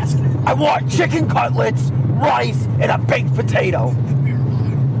 stop asking. I want chicken cutlets, rice, and a baked potato.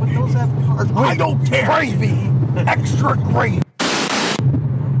 But those have carbs. I don't care. Gravy, extra gravy.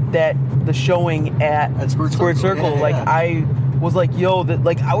 That the showing at Squared Circle, yeah. like I was like, yo, that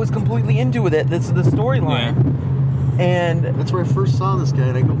like I was completely into it. This is the storyline. And that's where I first saw this guy,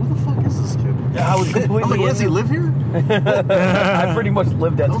 and I go, "What the fuck is this kid?" I was completely. I'm like, does he live here? I pretty much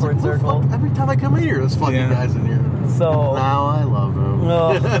lived at Squared Circle. Every time I come in here, there's fucking guys in here. So now I love him.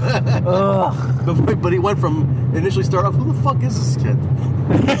 But he went from initially start off, who the fuck is this kid?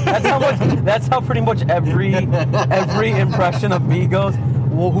 That's how pretty much every impression of me goes.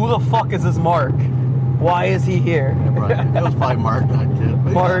 Well, who the fuck is this Mark? Why is he here? Yeah, right. It was probably Mark, not Kid.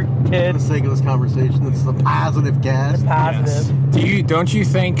 But Mark, Kid. For the sake of this conversation, it's the positive cast. Positive. Yes. Do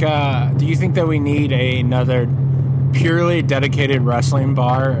you think that we need another purely dedicated wrestling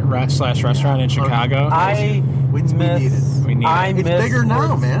bar slash restaurant in Chicago? We need it. It's bigger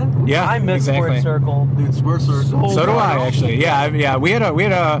now, man. Yeah, I miss exactly. Squared Circle. Dude, Squared Circle. So do I, actually. Yeah. We had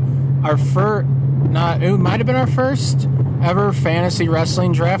our first. It might have been our first ever fantasy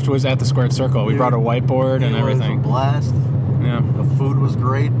wrestling draft was at the Squared Circle. We brought a whiteboard and everything. It was a blast. Yeah. The food was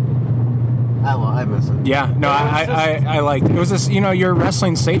great. I miss it. Yeah, no, I liked it. It was this, your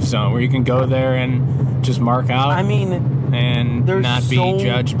wrestling safe zone where you can go there and just mark out. I mean, and not be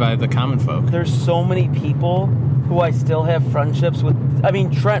judged by the common folk. There's so many people who I still have friendships with. I mean,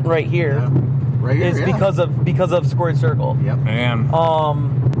 Trent right here. Yeah. Right here, is because of Squared Circle. Yep. Man.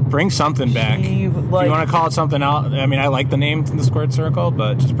 Bring something back. If you want to call it something else, I mean, I like the name the Squared Circle,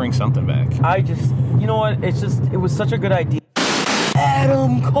 but just bring something back. You know what? It was such a good idea.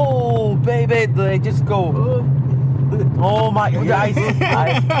 Adam Cole, baby. They just go, oh my, I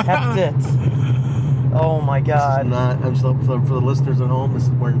kept it. Oh my God. I'm just for the listeners at home,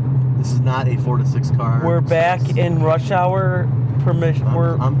 this is not a 4 to 6 car. We're back in rush hour permission.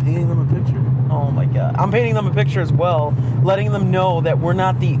 I'm painting them a picture. Oh my God. I'm painting them a picture as well, letting them know that we're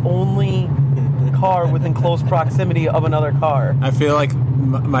not the only car within close proximity of another car. I feel like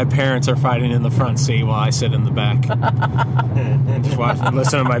my parents are fighting in the front seat while I sit in the back. And just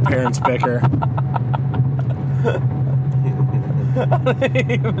listen to my parents bicker. I don't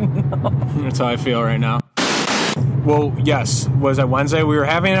even know. That's how I feel right now. Well, yes. Was it Wednesday? We were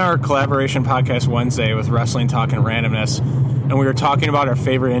having our collaboration podcast Wednesday with Wrestling Talk and Randomness, and we were talking about our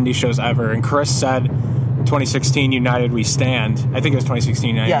favorite indie shows ever. And Chris said 2016 United We Stand. I think it was 2016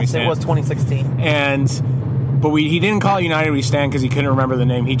 United We Stand. Yes, it was 2016. But he didn't call it United We Stand because he couldn't remember the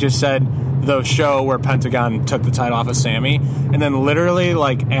name. He just said the show where Pentagon took the title off of Sammy. And then literally,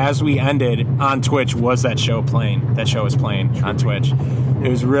 like, as we ended on Twitch, was that show playing. That show was playing on Twitch. It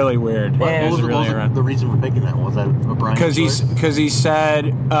was really weird. What was the reason for picking that? Was that a Brian choice? Because he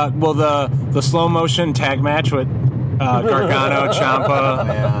said, the slow motion tag match with Gargano,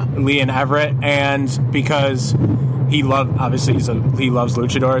 Ciampa, Lee, and Everett, and because he loves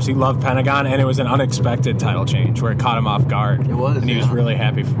luchadors, he loved Pentagon, and it was an unexpected title change where it caught him off guard. It was, and he was really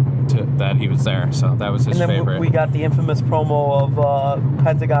happy that he was there. So that was his favorite. And then we got the infamous promo of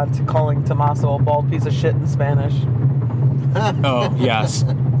Pentagon calling Tommaso a bald piece of shit in Spanish. Oh, yes.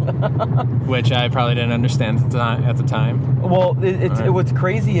 Which I probably didn't understand at the time. Well, what's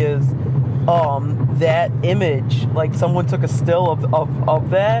crazy is that image, like someone took a still of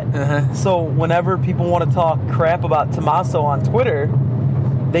that. Uh-huh. So whenever people want to talk crap about Tommaso on Twitter,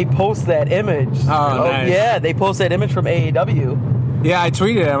 they post that image. Oh, nice. Yeah, they post that image from AEW. Yeah, I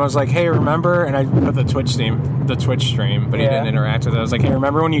tweeted him. I was like, "Hey, remember?" And I put the Twitch stream, but he didn't interact with it. I was like, "Hey,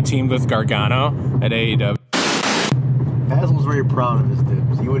 remember when you teamed with Gargano at AEW?" Basil was very proud of his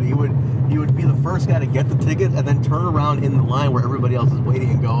dibs. He would be the first guy to get the ticket and then turn around in the line where everybody else is waiting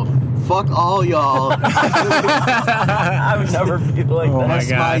and go, "Fuck all y'all." I would never be like Oh that. my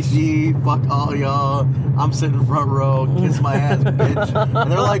gosh. SYG, fuck all y'all. I'm sitting front row, kiss my ass, bitch.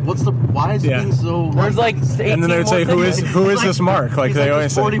 And they're like, why is it being so... There's like 18 And then they would say, "Who is this Mark?" Like he's they like,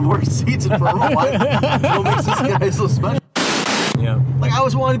 always there's say. 40 more seats in front row. What makes this guy so special? Yeah. Like, I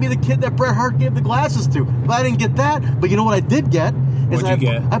always wanted to be the kid that Bret Hart gave the glasses to. But I didn't get that. But you know what I did get? What'd you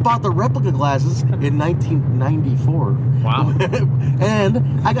get? I bought the replica glasses in 1994. Wow.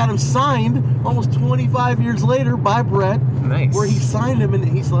 And I got them signed almost 25 years later by Bret. Nice. Where he signed them and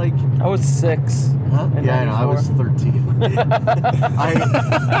he's like... I was 6. Huh? in Yeah, I know. I was 13.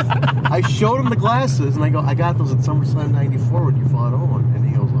 I showed him the glasses and I go, "I got those at SummerSlam 94 when you fought Owen." And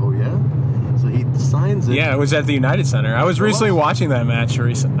he goes, "Oh, yeah?" So he signs it. Yeah, it was at the United Center. I was recently watching that match. Did you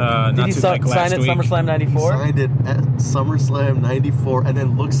Last sign it week. SummerSlam 94? Signed it at SummerSlam 94 and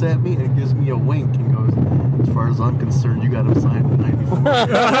then looks at me and gives me a wink and goes, "As far as I'm concerned, you got him signed in 94. And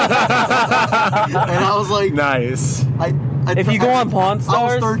I was like, Nice. If you go on Pawn I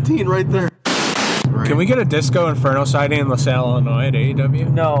Stars- was 13 right there. Can we get a Disco Inferno sighting in LaSalle, Illinois at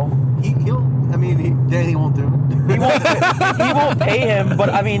AEW? No. Danny won't do it. He won't pay him, but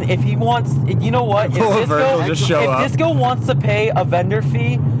I mean, if he wants, you know what? Pull a Virgil, just show up. If Disco wants to pay a vendor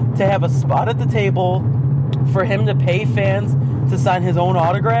fee to have a spot at the table for him to pay fans to sign his own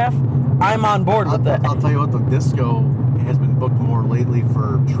autograph, I'm on board with that. I'll tell you what, the Disco has been booked more lately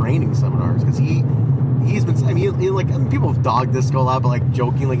for training seminars because he's been. I mean, people have dogged Disco a lot, but like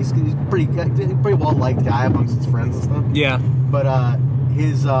joking, like he's pretty well liked guy amongst his friends and stuff. Yeah. But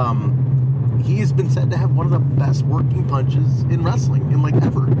he's been said to have one of the best working punches in wrestling in like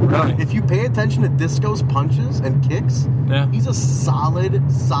ever. Really? If you pay attention to Disco's punches and kicks, he's a solid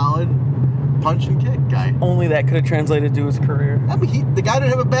punch and kick guy. Only that could have translated to his career. I mean, the guy didn't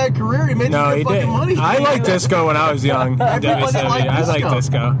have a bad career. He made some good fucking money. I liked Disco when I was young. Everybody liked I liked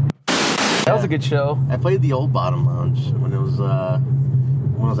Disco. That was a good show. I played the old Bottom Lounge when it was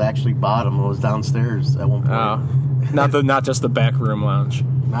actually Bottom. It was downstairs at one point. Oh, not just the back room lounge.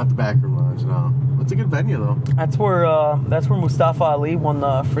 Not the back room lounge. No, it's a good venue though. That's where Mustafa Ali won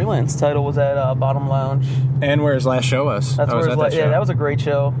the freelance title, was at Bottom Lounge. And where his last show was. That's where that was a great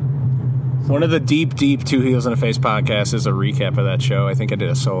show. One of the deep Two Heels in a Face podcasts is a recap of that show. I think I did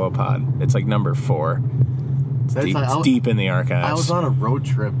a solo pod. It's like number 4. It's deep in the archives. I was on a road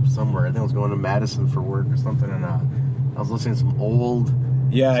trip somewhere. I think I was going to Madison for work or something, and I was listening to some old.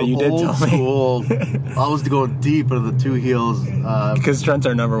 Yeah, you did tell me. School. I was going deep into the Two Heels. Because Trent's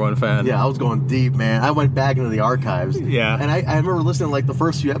our number 1 fan. Yeah, I was going deep, man. I went back into the archives. Yeah. And I remember listening to like the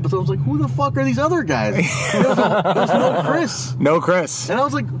first few episodes. I was like, who the fuck are these other guys? There was no Chris. No Chris. And I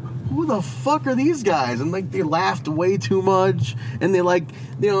was like, who the fuck are these guys? And like they laughed way too much, and they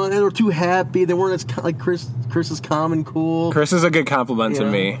they were too happy. They weren't as like Chris is calm and cool. Chris is a good compliment to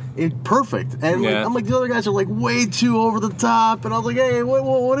me. Perfect. And I'm like, the other guys are like way too over the top. And I was like, hey,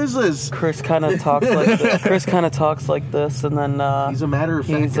 what is this? Chris kind of talks like this. Chris kind of talks like this, and then he's a matter of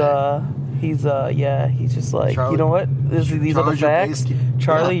fact guy. He's just like, Charlie, you know what? These are the facts.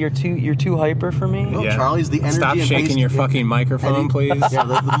 Charlie, you're too hyper for me. No, Charlie's the energy. Stop shaking your fucking microphone, please. Yeah,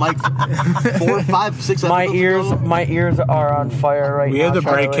 the mic. 4, 5, 6 episodes My ears are on fire right now. We had to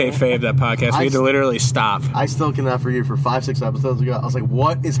break Charlie. kayfabe that podcast. We had to literally stop. I still cannot forgive you. For 5, 6 episodes ago, I was like,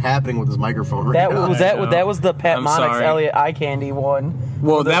 what is happening with this microphone right now? That was the Pat I'm Monix sorry. Elliott eye candy one.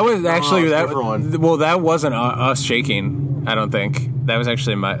 Well, that was actually one. Well, that wasn't us shaking. I don't think that was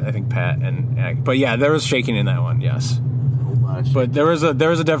actually I think Pat and. But yeah, there was shaking in that one. Yes. But there was a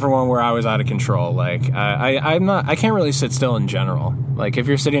different one where I was out of control. Like I can't really sit still in general. Like if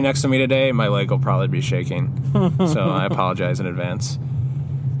you're sitting next to me today, my leg will probably be shaking. So I apologize in advance.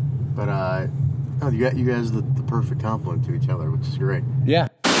 But you guys are the perfect compliment to each other, which is great. Yeah.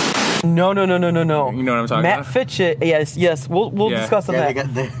 No. You know what I'm talking about? Matt Fitchett. Yes. We'll discuss on that.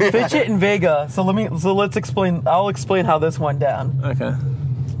 Fitchett and Vega. So let's explain. I'll explain how this went down. Okay.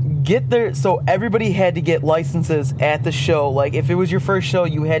 Get there. So everybody had to get licenses at the show. Like if it was your first show,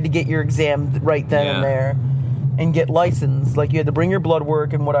 you had to get your exam right then and there, and get licensed. Like you had to bring your blood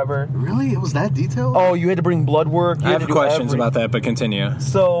work and whatever. Really? It was that detailed? Oh, you had to bring blood work. I have questions about that, but continue.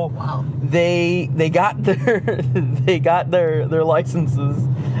 So they got their licenses,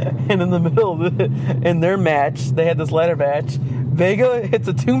 and in the middle of in their match, they had this ladder match. Vega hits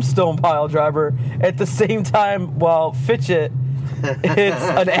a tombstone pile driver at the same time while Fitchett It's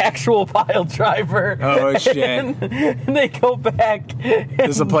an actual pile driver. Oh, shit. And they go back.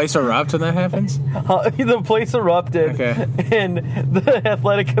 Does the place erupt when that happens? The place erupted. Okay. And the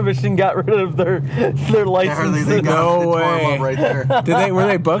athletic commission got rid of their license. They No tore 'em way. up right there. Were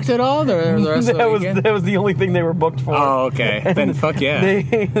they booked at all? The rest of the weekend? That was the only thing they were booked for. Oh, okay. Then fuck yeah.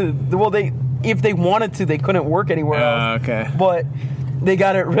 If they wanted to, they couldn't work anywhere else. Okay. But they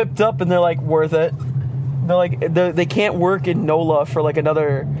got it ripped up, and they're like, worth it. They're like, they can't work in NOLA for like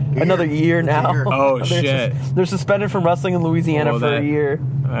another year now. Oh, They're shit. They're suspended from wrestling in Louisiana for a year.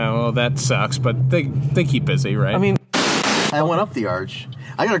 Well, that sucks, but they keep busy, right? I mean, I went up the arch.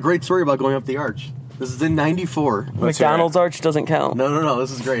 I got a great story about going up the arch. This is in '94. McDonald's arch doesn't count. No.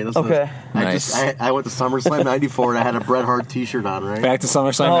 This is great. Okay. I went to SummerSlam '94 and I had a Bret Hart T-shirt on. Right. Back to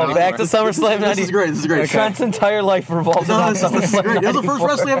SummerSlam. Oh, back to SummerSlam 90. This is great. Trent's entire life revolves around This is SummerSlam great. This is the 94. first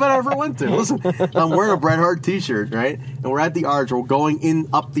wrestling event I ever went to. Listen, I'm wearing a Bret Hart T-shirt, right? And we're at the arch. We're going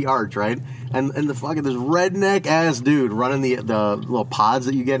up the arch, right? And the fucking this redneck ass dude running the little pods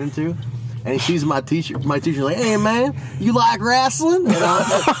that you get into. And he sees my T-shirt, like, "Hey man, you like wrestling?" And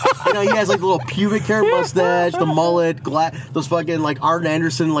he has like the little pubic hair mustache, the mullet, those fucking like Arn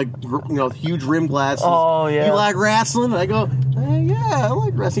Anderson, like huge rim glasses. Oh yeah. You like wrestling? And I go, "Yeah, I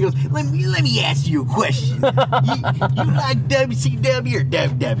like wrestling." He goes, "Let me ask you a question. You like WCW or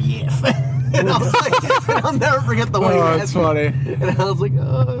WWF?" And I was like, I'll never forget the way he asked me. funny. And I was like,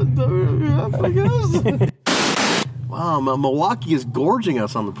 WWF, I guess. Wow, Milwaukee is gorging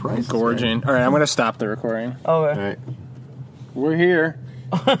us on the price. Gorging. All right, I'm going to stop the recording. Okay. All right. We're here.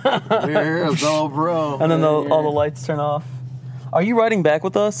 We're here. It's all pro. And then all the lights turn off. Are you riding back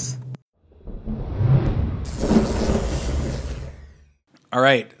with us? All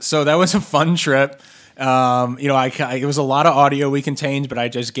right, so that was a fun trip. It was a lot of audio we contained, but I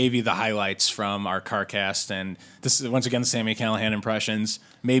just gave you the highlights from our CarCast, and this is once again the Sami Callihan impressions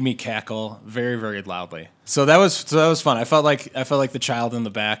made me cackle very, very loudly. So that was fun. I felt like the child in the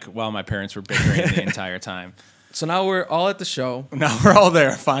back while my parents were bickering the entire time. So now we're all at the show. Now we're all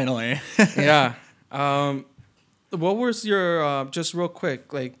there finally. Yeah. What was your just real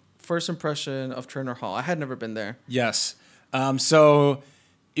quick first impression of Turner Hall? I had never been there. Yes. So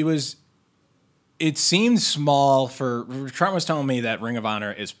it seemed small Trent was telling me that Ring of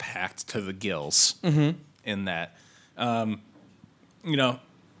Honor is packed to the gills in that.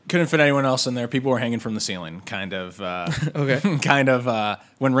 Couldn't fit anyone else in there. People were hanging from the ceiling, kind of. Okay. Kind of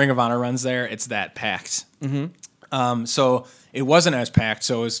when Ring of Honor runs there, it's that packed. So it wasn't as packed.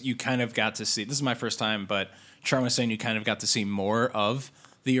 So you kind of got to see. This is my first time, but Trent was saying you kind of got to see more of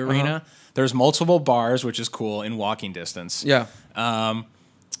the arena. There's multiple bars, which is cool in walking distance. Yeah.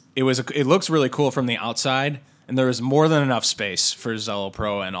 It looks really cool from the outside, and there was more than enough space for Zelo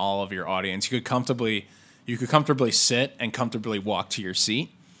Pro and all of your audience. You could comfortably sit and comfortably walk to your seat.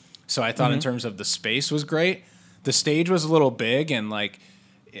 So I thought in terms of the space was great. The stage was a little big, and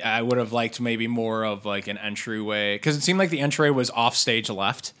I would have liked maybe more of an entryway, because it seemed like the entryway was off stage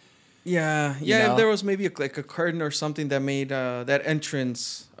left. Yeah. If there was maybe a curtain or something that made that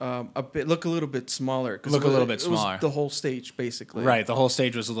entrance look a little bit smaller. It was the whole stage, basically. Right, the whole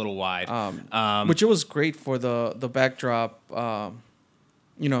stage was a little wide. Which it was great for the backdrop,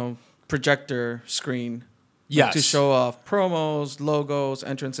 projector screen. Yes. To show off promos, logos,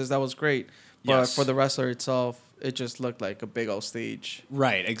 entrances. That was great. But Yes. for the wrestler itself, it just looked like a big old stage.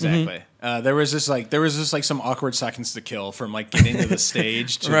 Right, exactly. There was just some awkward seconds to kill from getting to the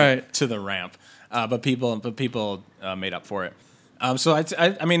stage to the ramp. But people made up for it. So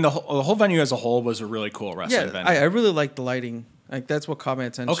I mean the whole venue as a whole was a really cool wrestling venue. I really liked the lighting. That's what caught my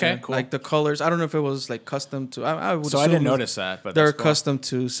attention. Okay, cool. The colors. I don't know if it was custom to. I would. So I didn't notice that, but they're that's cool. accustomed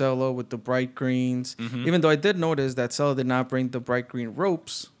to Zelo with the bright greens. Even though I did notice that Zelo did not bring the bright green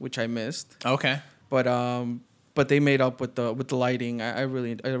ropes, which I missed. Okay. But they made up with the lighting. I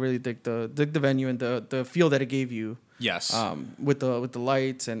really dig the venue and the feel that it gave you. Yes. With the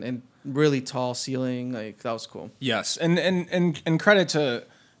lights and really tall ceiling, that was cool. Yes, and credit to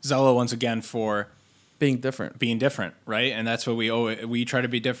Zelo once again for being different, right? And that's what we try to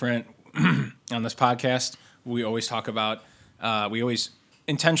be different on this podcast. We always talk about. We always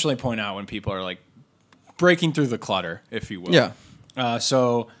intentionally point out when people are breaking through the clutter, if you will. Yeah.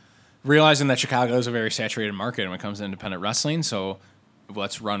 So realizing that Chicago is a very saturated market when it comes to independent wrestling, so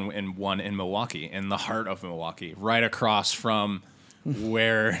let's run one in Milwaukee, in the heart of Milwaukee, right across from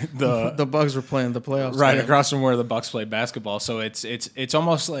where the Bucks were playing the playoffs. Right across from where the Bucks play basketball. So it's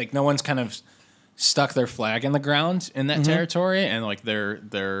almost like no one's kind of stuck their flag in the ground in that territory, and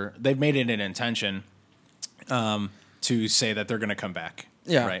they've made it an intention to say that they're going to come back.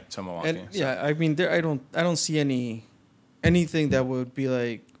 Yeah. Right to Milwaukee. And, I mean, I don't see any anything that would be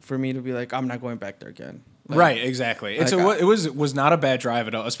like for me to be like, I'm not going back there again. Like, right, exactly. It's like, it was not a bad drive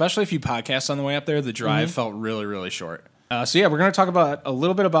at all, especially if you podcast on the way up there. The drive felt really, really short. So yeah, we're going to talk about a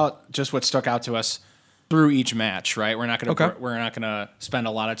little bit about just what stuck out to us through each match. Right, we're not going to spend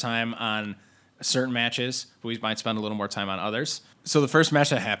a lot of time on certain matches. We might spend a little more time on others. So the first match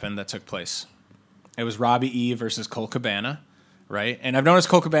that happened that took place, it was Robbie E versus Colt Cabana, right? And I've noticed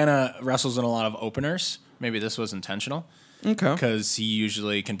Colt Cabana wrestles in a lot of openers. Maybe this was intentional. Okay. Because he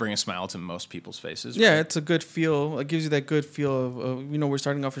usually can bring a smile to most people's faces. Yeah, right? it's a good feel. It gives you that good feel of we're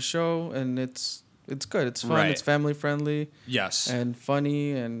starting off a show, and it's good. It's fun. Right. It's family friendly. Yes. And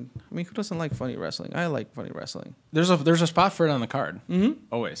funny. And I mean, who doesn't like funny wrestling? I like funny wrestling. There's a spot for it on the card. Mm-hmm.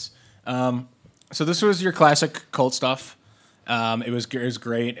 Always. So this was your classic Colt stuff. It was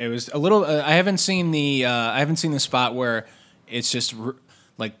great. It was a little. I haven't seen the spot where it's just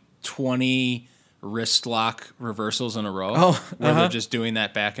like 20 wrist lock reversals in a row, where they're just doing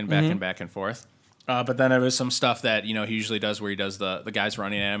that back and back and back and forth. But then there was some stuff that he usually does where he does the guy's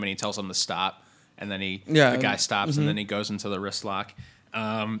running at him and he tells him to stop, and then the guy stops and then he goes into the wrist lock.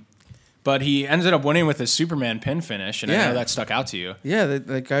 But he ended up winning with his Superman pin finish, and I know that stuck out to you. Yeah,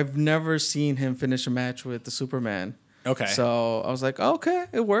 like I've never seen him finish a match with the Superman. Okay. So I was like, okay,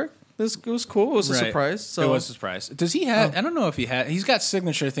 it worked. It was cool. It was a surprise. So it was a surprise. Does he have? I don't know if he's got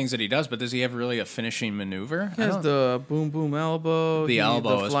signature things that he does, but does he have really a finishing maneuver? He has the boom boom elbow. The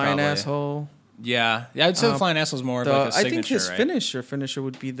elbow the is flying probably, asshole. Yeah, I'd say the flying asshole is more of like a signature. I think his right? finisher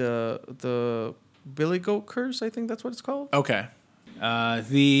would be the Billy Goat Curse. I think that's what it's called. Okay.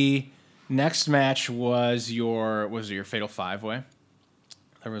 The next match was your Fatal Five Way.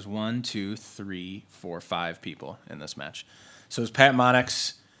 There was 1, 2, 3, 4, 5 people in this match. So it was Pat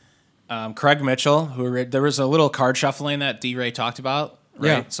Monix, Craig Mitchell, there was a little card shuffling that D-Ray talked about, right?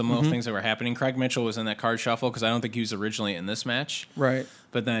 Yeah. Some little things that were happening. Craig Mitchell was in that card shuffle because I don't think he was originally in this match. Right.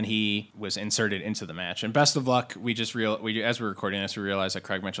 But then he was inserted into the match. And best of luck, as we're recording this, we realized that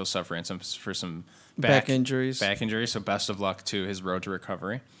Craig Mitchell's suffering some back injuries. So best of luck to his road to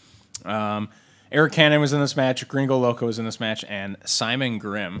recovery. Eric Cannon was in this match, Gringo Loco was in this match, and Simon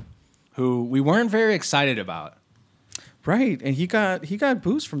Grimm, who we weren't very excited about. Right, and he got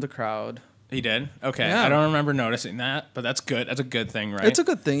boos from the crowd. He did? Okay. Yeah. I don't remember noticing that, but that's good. That's a good thing, right? It's a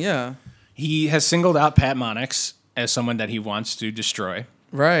good thing, yeah. He has singled out Pat Monix as someone that he wants to destroy.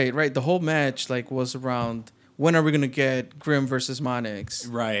 Right. The whole match was around when are we gonna get Grimm versus Monix?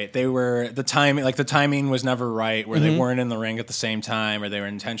 Right. The timing was never right, where they weren't in the ring at the same time, or they were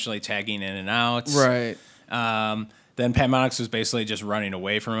intentionally tagging in and out. Right. Then Pat Monix was basically just running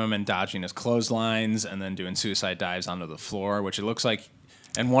away from him and dodging his clotheslines, and then doing suicide dives onto the floor, which it looks like,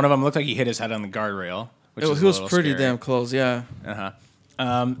 and one of them looked like he hit his head on the guardrail. Which he was pretty damn close, yeah.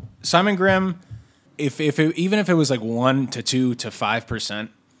 Simon Grimm, even if it was like 1 to 2 to 5%.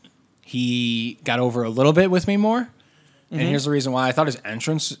 He got over a little bit with me more. And here's the reason why. I thought his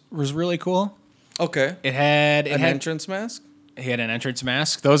entrance was really cool. Okay. It had entrance mask? He had an entrance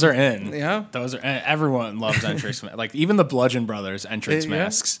mask. Those are in. Yeah. Everyone loves entrance masks. Like even the Bludgeon Brothers entrance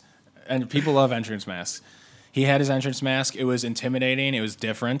masks. And people love entrance masks. He had his entrance mask. It was intimidating. It was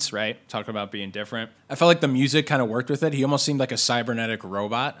different, right? Talk about being different. I felt like the music kind of worked with it. He almost seemed like a cybernetic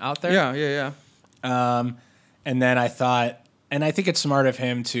robot out there. Yeah. And then I thought, and I think it's smart of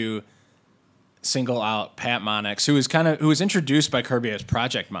him to single out Pat Monix, who was introduced by Kirby as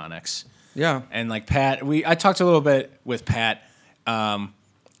Project Monix. Yeah. And like Pat, I talked a little bit with Pat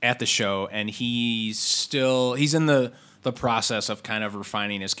at the show, and he's in the process of kind of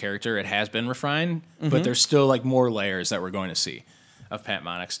refining his character. It has been refined, but there's still like more layers that we're going to see of Pat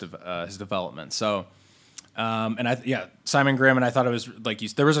Monix, his development. So, Simon Grimm, and I thought it was like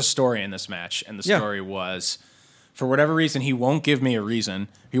there was a story in this match, and the story was, for whatever reason, he won't give me a reason.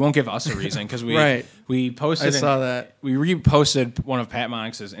 He won't give us a reason because we posted. I saw that. We reposted one of Pat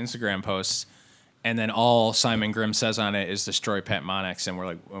Monix's Instagram posts, and then all Simon Grimm says on it is "destroy Pat Monix," and we're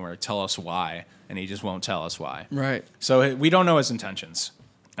like, tell us why, and he just won't tell us why. Right. So we don't know his intentions.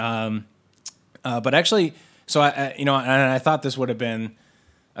 But actually, so I thought this would have been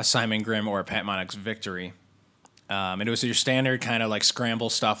a Simon Grimm or a Pat Monix victory. And it was your standard kind of like scramble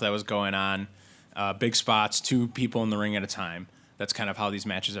stuff that was going on. Big spots, 2 people in the ring at a time. That's kind of how these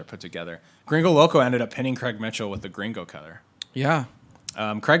matches are put together. Gringo Loco ended up pinning Craig Mitchell with the Gringo cutter. Yeah.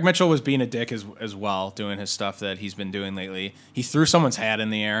 Craig Mitchell was being a dick as well, doing his stuff that he's been doing lately. He threw someone's hat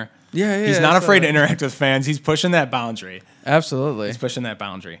in the air. Yeah. He's not afraid to interact with fans. He's pushing that boundary. Absolutely. He's pushing that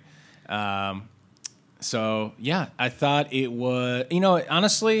boundary. So, yeah, I thought it was,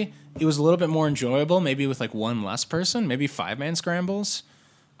 honestly, it was a little bit more enjoyable, maybe with like one less person. Maybe 5-man scrambles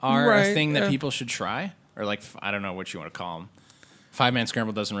are a thing that people should try. or like I don't know what you want to call them. 5-man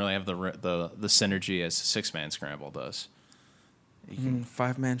scramble doesn't really have the synergy as 6-man scramble does.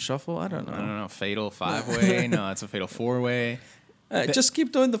 5-man shuffle? I don't know. I don't know. Fatal 5-way? No, it's a fatal 4-way. Just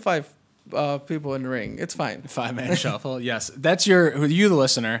keep doing the 5 people in the ring. It's fine. 5-man shuffle. Yes, that's you, the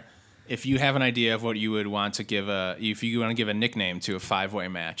listener. If you have an idea of what you would want to give if you want to give a nickname to a 5-way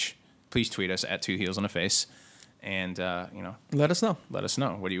match, please tweet us at 2 Heels and a Face, and let us know. Let us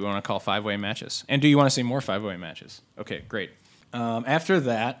know. What do you want to call 5-way matches? And do you want to see more 5-way matches? Okay, great. After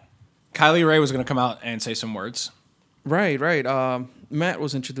that, Kylie Rae was going to come out and say some words. Right. Matt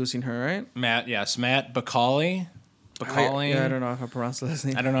was introducing her, right? Matt Bacali. I don't know how to pronounce his last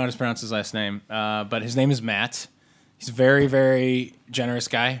name. I don't know how to pronounce his last name, but his name is Matt. He's a very, very generous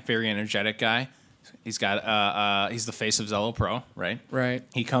guy, very energetic guy. He's got he's the face of Zelo Pro, right? Right.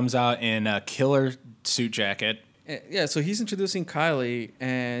 He comes out in a killer suit jacket. Yeah, so he's introducing Kylie,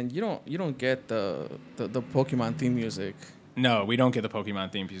 and you don't get the Pokemon theme music. No, we don't get the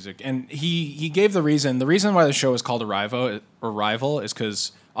Pokemon theme music. And he gave the reason. The reason why the show is called Arrival is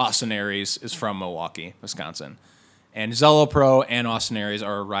because Austin Aries is from Milwaukee, Wisconsin. And Zelo Pro and Austin Aries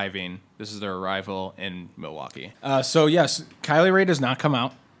are arriving. This is their arrival in Milwaukee. So, yes, Kylie Rae does not come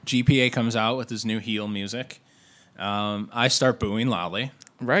out. GPA comes out with his new heel music. I start booing loudly.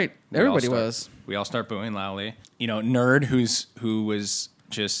 Right. Everybody was. We all start booing loudly. Nerd, who was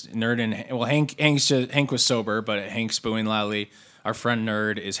just Nerd and... Well, Hank was sober, but Hank's booing loudly. Our friend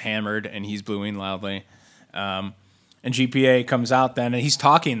Nerd is hammered, and he's booing loudly. And GPA comes out then, and he's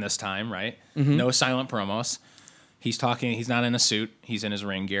talking this time, right? Mm-hmm. No silent promos. He's talking. He's not in a suit. He's in his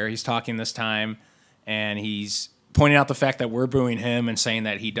ring gear. He's talking this time, and he's pointing out the fact that we're booing him and saying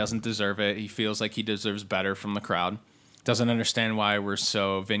that he doesn't deserve it. He feels like he deserves better from the crowd. Doesn't understand why we're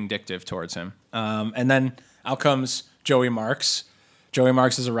so vindictive towards him. And then out comes Joey Marks. Joey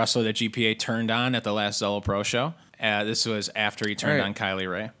Marks is a wrestler that GPA turned on at the last Zelo Pro show. This was after he turned on Kylie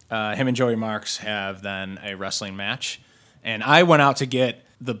Rae. Him and Joey Marks have then a wrestling match. And I went out to get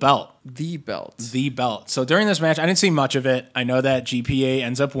the belt. The belt. So during this match, I didn't see much of it. I know that GPA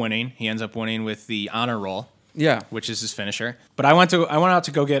ends up winning. He ends up winning with the honor roll. Yeah. Which is his finisher. But I went out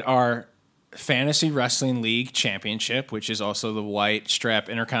to go get our Fantasy Wrestling League Championship, which is also the white strap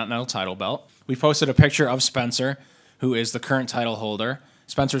Intercontinental title belt. We posted a picture of Spencer, who is the current title holder.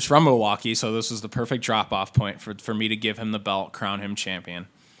 Spencer's from Milwaukee, so this was the perfect drop-off point for me to give him the belt, crown him champion.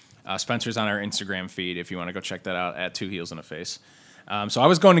 Spencer's on our Instagram feed if you want to go check that out at 2 Heels and a Face. So I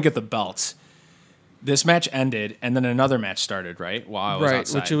was going to get the belt. This match ended, and then another match started, right? While I was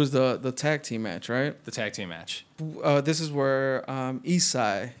outside. Which was the tag team match, right? The tag team match. This is where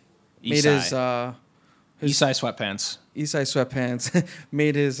Isai made Isai Sweatpants. Isai Sweatpants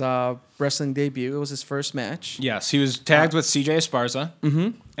made his wrestling debut. It was his first match. Yes, he was tagged with CJ Esparza,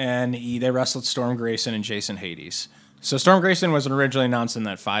 and they wrestled Storm Grayson and Jason Hades. So Storm Grayson was originally announced in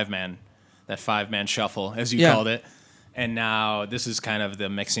that 5-man shuffle, as you called it, and now this is kind of the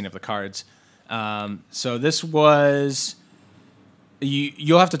mixing of the cards. So this was...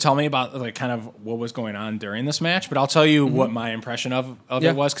 You'll have to tell me about like kind of what was going on during this match, but I'll tell you what my impression of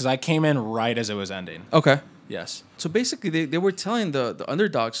it was, because I came in right as it was ending. Okay. Yes. So basically, they were telling the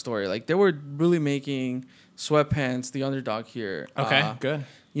underdog story. Like, they were really making Sweatpants the underdog here. Okay, good.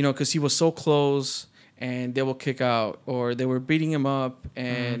 Because he was so close, and they will kick out, or they were beating him up,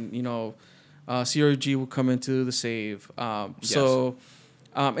 and CRG would come into the save. And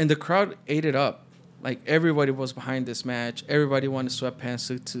the crowd ate it up. Like, everybody was behind this match. Everybody wanted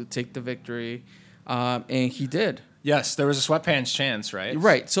Sweatpants to take the victory, and he did. Yes, there was a Sweatpants chant, right?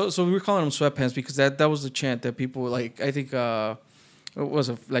 Right. So we were calling him Sweatpants because that was the chant that people like. I think it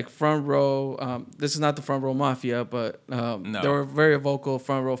was like front row. This is not the Front Row Mafia, but they were very vocal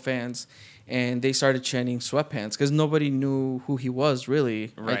front row fans, and they started chanting Sweatpants because nobody knew who he was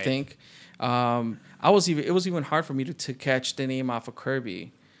really. Right. I think it was even hard for me to catch the name off of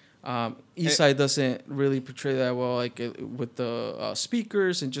Kirby. Eastside doesn't really portray that well, like with the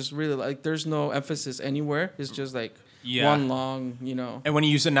speakers, and just really like there's no emphasis anywhere. It's just like one long, And when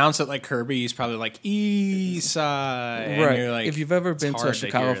you announce it like Kirby, he's probably like Eastside. Right. And like, if you've ever been to a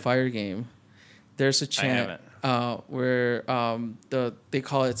Chicago Fire game, there's a chant where they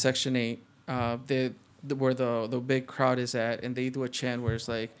call it Section 8, where the big crowd is at, and they do a chant where it's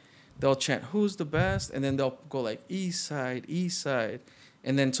like they'll chant "Who's the best," and then they'll go like Eastside, Eastside.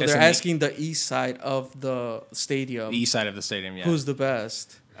 And then, so they're asking the east side of the stadium. The east side of the stadium, yeah. Who's the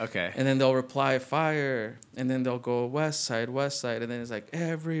best? Okay. And then they'll reply, fire. And then they'll go west side. And then it's like,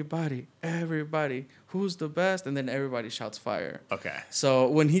 everybody, who's the best? And then everybody shouts fire. Okay. So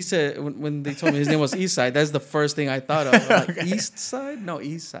when he said, when they told me his name was East Side, that's the first thing I thought of. I'm like, East Side? No,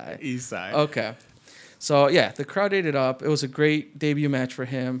 East Side. East Side. Okay. So yeah, the crowd ate it up. It was a great debut match for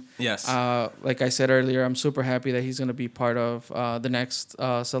him. Yes. Like I said earlier, I'm super happy that he's going to be part of the next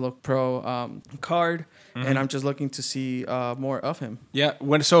Zelo Pro card, and I'm just looking to see more of him. Yeah.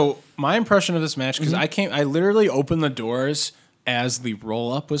 So my impression of this match, because I literally opened the doors as the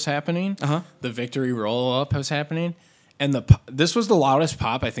roll up was happening. The victory roll up was happening, and this was the loudest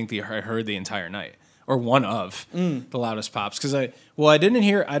pop I think I heard the entire night, or one of the loudest pops. Because I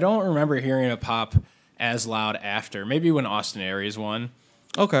don't remember hearing a pop as loud after. Maybe when Austin Aries won.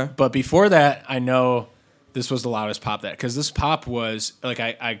 Okay. But before that, I know this was the loudest pop because this pop was like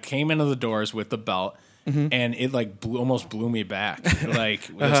I came into the doors with the belt and it like almost blew me back. Like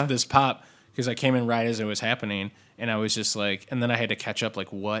this pop, because I came in right as it was happening and I was just like, and then I had to catch up,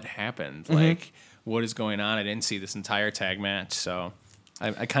 like, what happened? Like, what is going on? I didn't see this entire tag match. So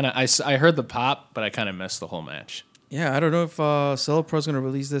I heard the pop, but I kind of missed the whole match. Yeah, I don't know if Zelo Pro is going to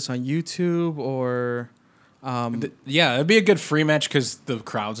release this on YouTube or. Yeah, it'd be a good free match because the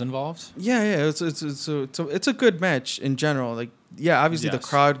crowd's involved. Yeah, it's a good match in general. Like, yeah, obviously the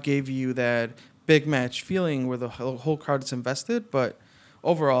crowd gave you that big match feeling where the whole crowd is invested, but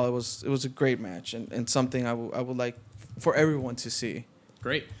overall it was a great match and something I would like for everyone to see.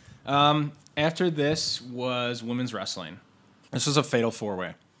 Great. After this was women's wrestling. This was a fatal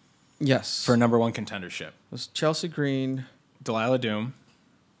 4-way. Yes. For number one contendership. It was Chelsea Green, Delilah Doom,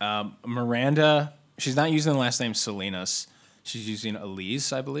 Miranda. She's not using the last name Salinas. She's using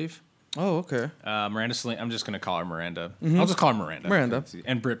Elise, I believe. Oh, okay. Miranda Salinas. I'm just going to call her Miranda. I'll just call her Miranda. Miranda.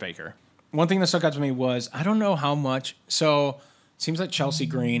 And Britt Baker. One thing that stuck out to me was, I don't know how much. So it seems like Chelsea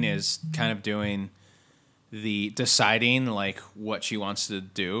Green is kind of doing the deciding like what she wants to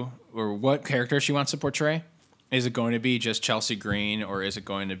do or what character she wants to portray. Is it going to be just Chelsea Green, or is it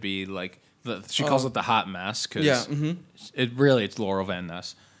going to be like she calls it the hot mess? Because it's Laurel Van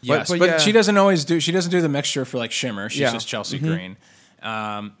Ness. Yes, but she doesn't always do. She doesn't do the mixture for like Shimmer. She's just Chelsea Green.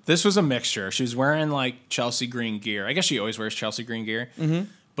 This was a mixture. She was wearing like Chelsea Green gear. I guess she always wears Chelsea Green gear.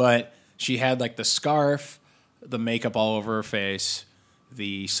 But she had like the scarf, the makeup all over her face,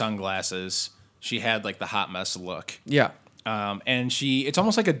 the sunglasses. She had like the hot mess look. Yeah. And it's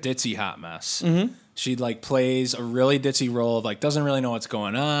almost like a ditzy hot mess. She like plays a really ditzy role of like doesn't really know what's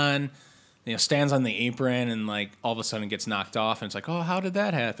going on, stands on the apron and like all of a sudden gets knocked off and it's like, oh, how did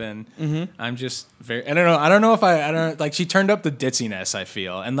that happen? I'm just I don't know like she turned up the ditziness, I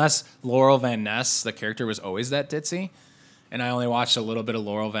feel, unless Laurel Van Ness, the character, was always that ditzy, and I only watched a little bit of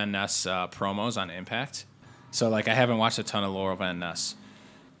Laurel Van Ness promos on Impact, so like I haven't watched a ton of Laurel Van Ness.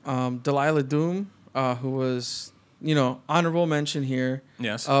 Delilah Doom, who was honorable mention here.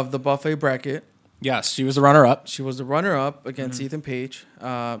 Yes. Of the buffet bracket. Yes, she was the runner-up. She was the runner-up against Ethan Page.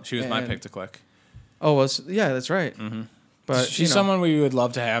 She was my pick to click. Oh, that's right. But she's someone we would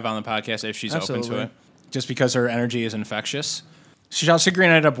love to have on the podcast if she's open to it, just because her energy is infectious. Chelsea Green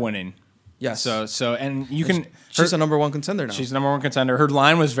ended up winning. Yes. So and you can. She's a number one contender now. She's the number one contender. Her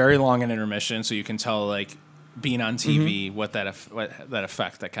line was very long in intermission, so you can tell like being on TV what that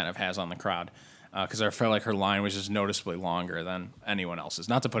effect that kind of has on the crowd. Because I felt like her line was just noticeably longer than anyone else's.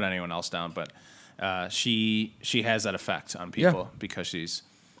 Not to put anyone else down, but. She has that effect on people because she's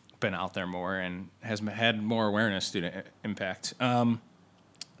been out there more and has had more awareness due to Impact. We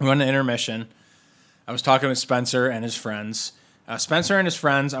went to intermission. I was talking with Spencer and his friends. I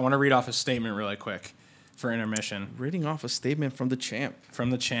want to read off a statement really quick for intermission. Reading off a statement from the champ.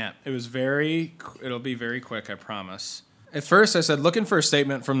 It'll be very quick, I promise. At first, I said, looking for a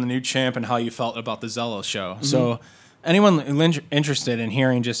statement from the new champ and how you felt about the Zelo show. So... anyone interested in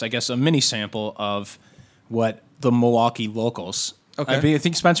hearing just, I guess, a mini sample of what the Milwaukee locals. Okay. I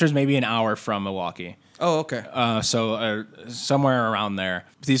think Spencer's maybe an hour from Milwaukee. Oh, okay. So somewhere around there.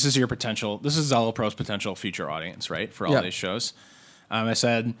 This is Zelo Pro's potential future audience, right, for all these shows. I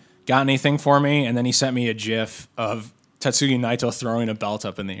said, got anything for me? And then he sent me a GIF of Tetsuya Naito throwing a belt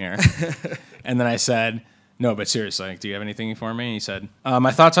up in the air. And then I said... no, but seriously, do you have anything for me? He said, my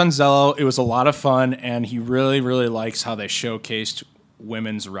thoughts on Zelo, it was a lot of fun, and he really, really likes how they showcased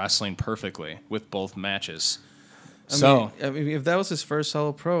women's wrestling perfectly with both matches. I mean, if that was his first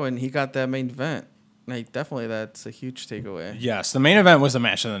Zelo Pro and he got that main event, like, definitely that's a huge takeaway. Yes, the main event was the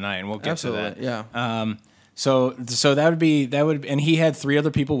match of the night, and we'll get to that. Yeah. So that would, and he had 3 other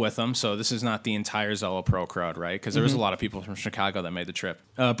people with him. So this is not the entire Zelo Pro crowd, right? Because there was a lot of people from Chicago that made the trip.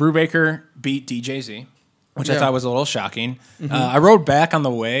 Brubaker beat DJZ. Which I thought was a little shocking. I rode back on the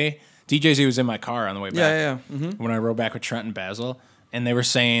way. DJZ was in my car on the way back. When I rode back with Trent and Basil. And they were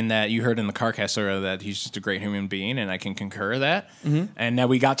saying that you heard in the CarCast earlier that he's just a great human being, and I can concur that. And now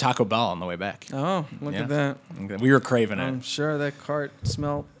we got Taco Bell on the way back. Oh, look at that. We were craving it. I'm sure that cart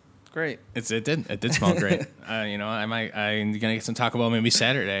smelled great. It did smell great. I'm gonna get some Taco Bell maybe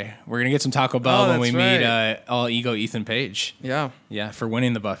Saturday. We're gonna get some Taco Bell when we meet All Ego Ethan Page. Yeah, for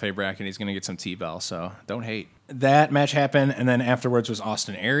winning the buffet bracket, he's gonna get some T-Bell. So don't hate. That match happened, and then afterwards was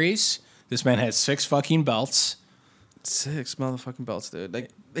Austin Aries. This man has 6 fucking belts. 6 motherfucking belts, dude. Like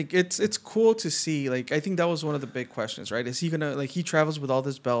it's cool to see. Like, I think that was one of the big questions, right? Is he gonna, like, he travels with all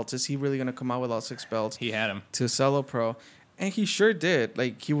these belts? Is he really gonna come out with all 6 belts? He had him to Cello Pro, and he sure did.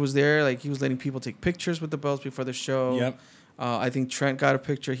 Like, he was there. Like, he was letting people take pictures with the belts before the show. Yep. I think Trent got a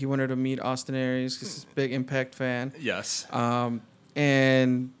picture. He wanted to meet Austin Aries because he's a big Impact fan. Yes.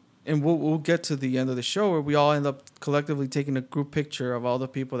 And we'll get to the end of the show where we all end up collectively taking a group picture of all the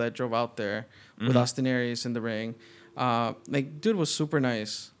people that drove out there with Austin Aries in the ring. Like, dude was super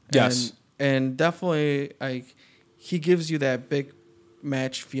nice. Yes. And definitely, like, he gives you that big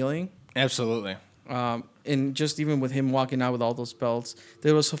match feeling. Absolutely. And just even with him walking out with all those belts,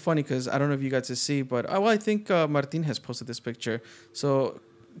 it was so funny because I don't know if you got to see, but I think Martin has posted this picture. So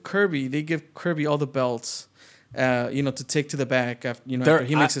they give Kirby all the belts, to take to the back after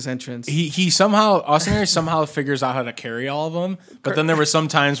he makes his entrance. He somehow, Austin Aries somehow figures out how to carry all of them, but then there were some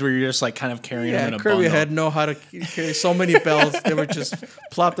times where you're just like kind of carrying them in a Kirby bundle. had know how to carry so many belts. They were just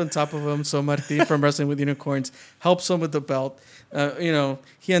plopped on top of him. So Martin from Wrestling with Unicorns helps him with the belt.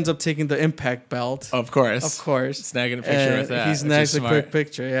 He ends up taking the Impact belt. Of course. Snagging a picture with that. He snags a quick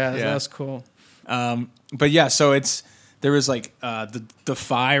picture. Yeah, that was cool. But yeah, so there was like the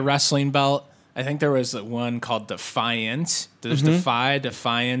Defy wrestling belt. I think there was one called Defiant. There's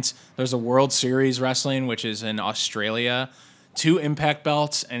Defiant. There's a World Series Wrestling, which is in Australia. 2 Impact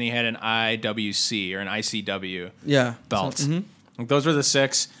belts, and he had an IWC or an ICW belt. So, Those were the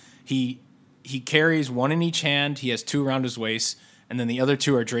 6. He carries 1 in each hand. He has 2 around his waist, and then the other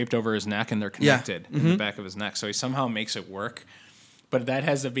 2 are draped over his neck, and they're connected in the back of his neck. So he somehow makes it work. But that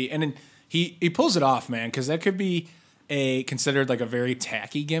has to be, and then he pulls it off, man, because that could be considered like a very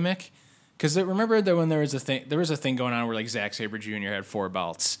tacky gimmick. Because remember that when there was a thing going on where like Zack Sabre Jr. had 4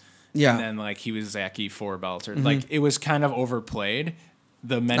 belts, and then like he was Zachy 4 belts, or like it was kind of overplayed.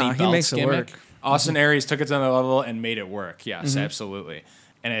 The many belts gimmick. Austin Aries took it to another level and made it work. Yes, absolutely.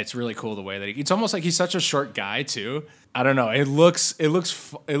 And it's really cool the way that it's almost like he's such a short guy too. I don't know. It looks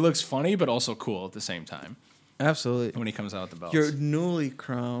funny, but also cool at the same time. Absolutely. When he comes out with the belts. Your newly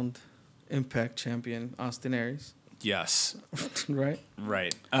crowned Impact champion, Austin Aries. Yes. Right.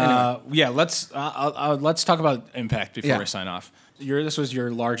 Anyway. Let's talk about Impact before we sign off. This was your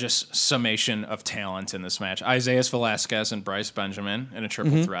largest summation of talent in this match. Isaias Velasquez and Bryce Benjamin in a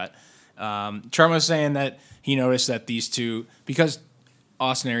triple threat. Trump was saying that he noticed that these two, because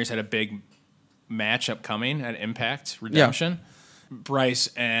Austin Aries had a big match upcoming at Impact Redemption,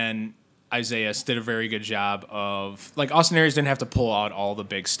 Bryce and Isaias did a very good job of, like, Austin Aries didn't have to pull out all the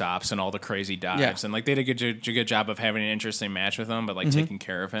big stops and all the crazy dives, and like they did a good job of having an interesting match with him, but like taking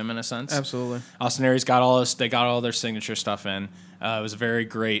care of him in a sense. Absolutely. Austin Aries got all their signature stuff in. It was a very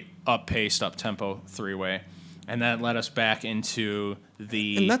great up-paced, up-tempo 3-way, and that led us back into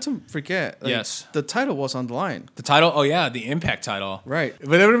the. And not to forget, the title was on the line. The title, the Impact title, right?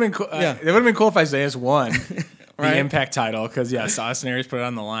 But it would have been cool. It would have been cool if Isaias won. Right. The Impact title, because Austin Aries put it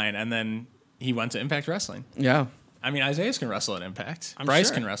on the line, and then he went to Impact Wrestling. Yeah, I mean, Isaias can wrestle at Impact. I'm Bryce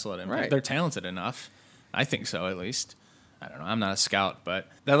sure. can wrestle at Impact. Right. They're talented enough. I think so, at least. I don't know. I'm not a scout, but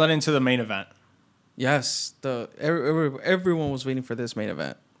that led into the main event. Yes, everyone was waiting for this main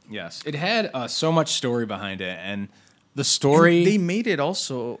event. Yes, it had so much story behind it, and the story. And they made it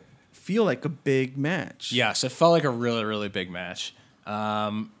also feel like a big match. Yes, it felt like a really, really big match.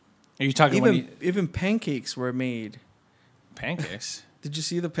 Are you talking even pancakes were made? Pancakes? Did you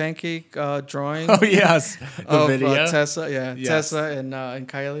see the pancake drawing? Oh yes, the video. Tessa, Tessa and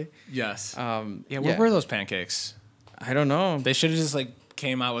Kylie. Yes. What were those pancakes? I don't know. They should have just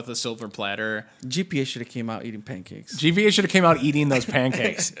came out with a silver platter. GPA should have came out eating pancakes. GPA should have came out eating those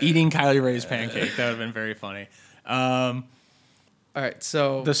pancakes, eating Kylie Ray's pancake. That would have been very funny. All right,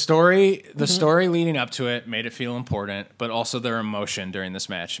 so the story leading up to it made it feel important, but also their emotion during this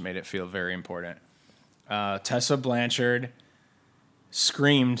match made it feel very important. Tessa Blanchard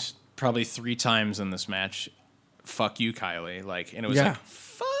screamed probably 3 times in this match, "Fuck you, Kylie!" And it was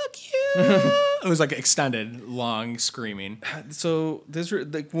 "Fuck you!" It was extended, long screaming. So this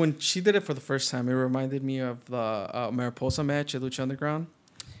when she did it for the first time, it reminded me of the Mariposa match at Lucha Underground.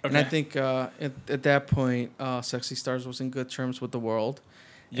 Okay. And I think at that point, Sexy Stars was in good terms with the world,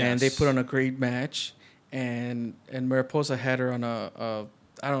 and they put on a great match. And Mariposa had her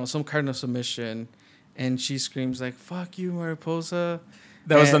on some kind of submission, and she screams "Fuck you, Mariposa,"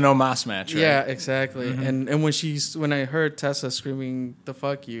 That was the And- No Mas match, right? Yeah, exactly. And when I heard Tessa screaming "the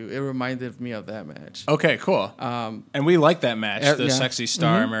fuck you," it reminded me of that match. Okay, cool. And we like that match, the yeah. Sexy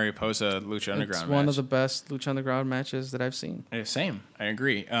Star Mariposa Lucha Underground It's match. one of the best Lucha Underground matches that I've seen. Yeah, same. I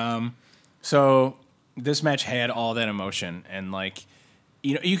agree. So this match had all that emotion, and like,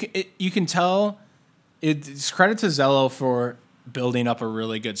 you can tell. It's credit to Zello for building up a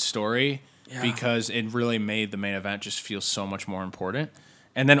really good story because it really made the main event just feel so much more important.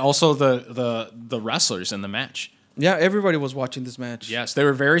 And then also the wrestlers in the match. Yeah, everybody was watching this match. Yes, they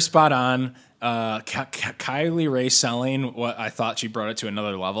were very spot on. Kylie Ray selling what I thought she brought it to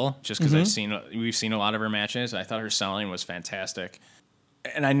another level. Just because we've seen a lot of her matches. I thought her selling was fantastic,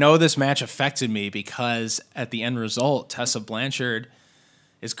 and I know this match affected me because at the end result, Tessa Blanchard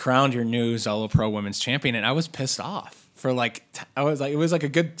is crowned your new Zelo Pro Women's Champion, and I was pissed off for it was like a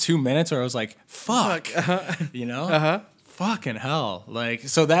good 2 minutes where I was like, "Fuck," Fucking hell! Like,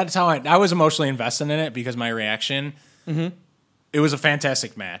 so that's how I was emotionally invested in it because my reaction. It was a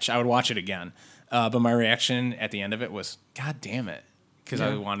fantastic match. I would watch it again, but my reaction at the end of it was, "God damn it!" Because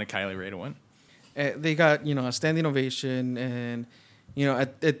I wanted Kylie Ray to win. They got a standing ovation, and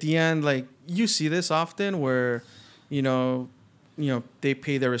at the end, like you see this often where they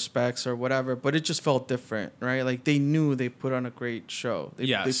pay their respects or whatever, but it just felt different, right? Like they knew they put on a great show. They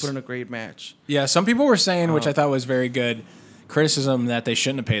put on a great match. Yeah, some people were saying, which I thought was very good, criticism that they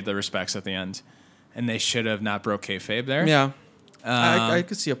shouldn't have paid the respects at the end, and they should have not broke kayfabe there. Yeah, I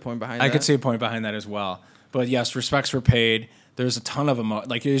could see a point behind that. I could see a point behind that as well. But yes, respects were paid. There's a ton of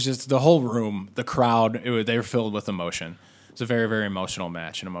like it was just the whole room, the crowd. They were filled with emotion. It's a very, very emotional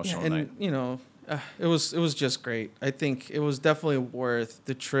match, an emotional night. It was just great. I think it was definitely worth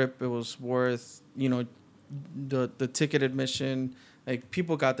the trip. It was worth the ticket admission. Like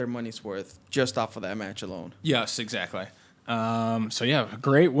people got their money's worth just off of that match alone. Yes, exactly. So yeah,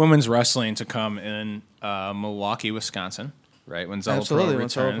 great women's wrestling to come in Milwaukee, Wisconsin. Right when Zelo Pro returns. When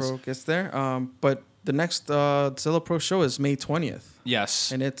Zelo Pro gets there. But the next Zelo Pro show is May 20th.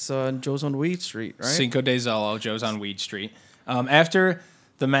 Yes, and it's Joe's on Weed Street, right? Cinco de Zelo, Joe's on Weed Street. After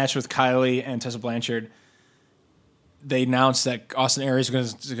the match with Kylie and Tessa Blanchard, they announced that Austin Aries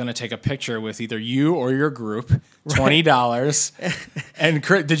is going to take a picture with either you or your group, $20.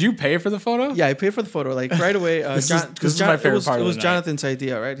 And did you pay for the photo? Yeah, I paid for the photo like right away. This is my favorite part of the It was night. Jonathan's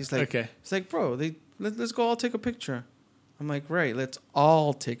idea, right? He's like, okay. He's like, bro, let's go all take a picture. I'm like, right, let's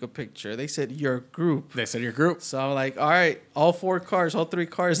all take a picture. They said your group. So I'm like, all right, all three cars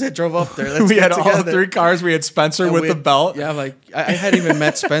that drove up there. Let's we get had together. all three cars. We had Spencer And with the belt. Yeah, like I hadn't even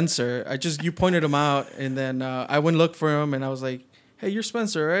met Spencer. You pointed him out, and then I went and looked for him, and I was like, hey, you're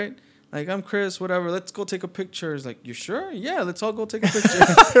Spencer, right? Like, I'm Chris, whatever. Let's go take a picture. He's like, you sure? Yeah, let's all go take a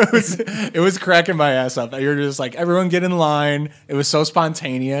picture. It was cracking my ass up. You're just like, everyone get in line. It was so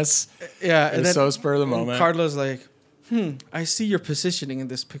spontaneous. Yeah. It was so spur of the moment. Carla's like, I see your positioning in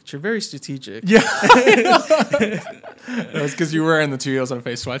this picture. Very strategic. Yeah. That was because you were wearing the 2 Heels on a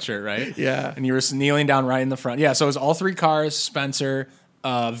Face sweatshirt, right? Yeah. And you were kneeling down right in the front. Yeah, so it was all three cars. Spencer,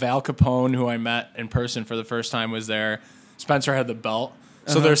 Val Capone, who I met in person for the first time, was there. Spencer had the belt.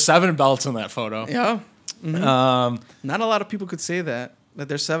 So there's 7 belts in that photo. Yeah. Mm-hmm. Not a lot of people could say that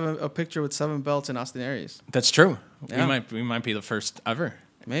there's a picture with 7 belts in Austin Aries. That's true. Yeah. We might be the first ever.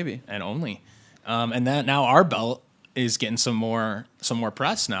 Maybe. And only. And that now our belt is getting some more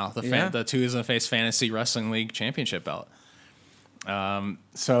press now. The 2 Heels in the Face Fantasy Wrestling League Championship belt.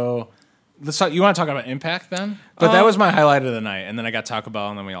 So let's talk. You want to talk about Impact then? But that was my highlight of the night, and then I got Taco Bell,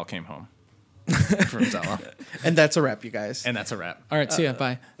 and then we all came home from Zelo. And that's a wrap, you guys. And that's a wrap. All right, see ya.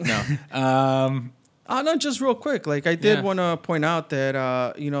 Bye. No. No, just real quick. Like I did want to point out that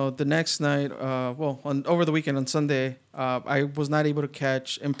the next night, over the weekend on Sunday, I was not able to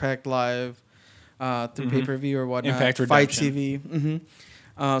catch Impact live through pay-per-view or whatnot. Impact Fight Redemption.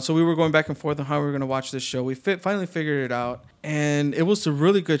 TV. So we were going back and forth on how we were going to watch this show. We finally figured it out, and it was a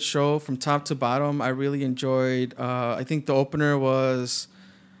really good show from top to bottom. I really enjoyed. I think the opener was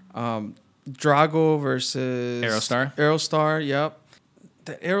Drago versus Aerostar. Aerostar, yep.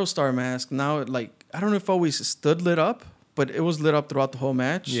 The Aerostar mask. Now, I don't know if it always stood lit up, but it was lit up throughout the whole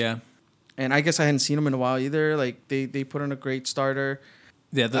match. Yeah. And I guess I hadn't seen him in a while either. Like they put on a great starter.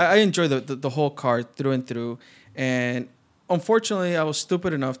 Yeah. I enjoy the whole card through and through. And unfortunately, I was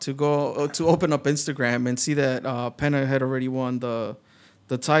stupid enough to go to open up Instagram and see that Penta had already won the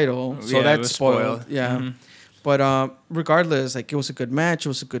title. So yeah, that's spoiled. Yeah. Mm-hmm. But regardless, it was a good match. It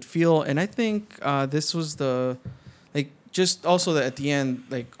was a good feel. And I think this was just also that at the end,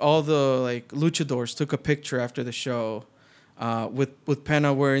 all the luchadors took a picture after the show with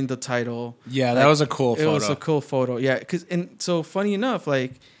Pena wearing the title. Yeah, that was a cool photo. It was a cool photo. Yeah, and so funny enough,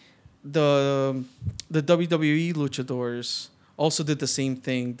 like the WWE luchadors also did the same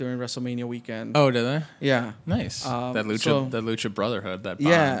thing during WrestleMania weekend. Oh, did they? Yeah. Nice. That lucha brotherhood. That bonds.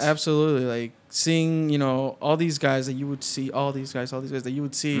 Yeah, absolutely. Like seeing, all these guys that you would see, all these guys that you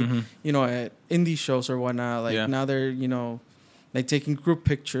would see, at indie shows or whatnot. Like now they're, like taking group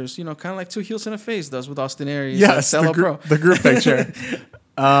pictures, kind of like Two Heels and a Face does with Austin Aries. Yes, the group picture.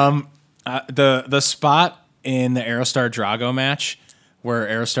 The spot in the Aerostar Drago match where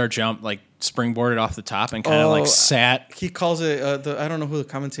Aerostar jumped, like springboarded off the top and kind of like sat. He calls it, I don't know who the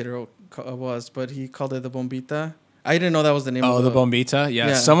commentator was, but he called it the Bombita. I didn't know that was the name of the Bombita?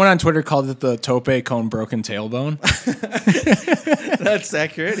 Yeah. Someone on Twitter called it the Tope Cone Broken Tailbone. That's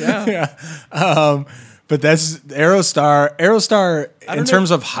accurate, yeah. Yeah. But that's Aerostar. Aerostar, in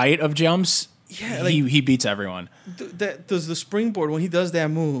terms of height of jumps, he beats everyone. Does the springboard, when he does that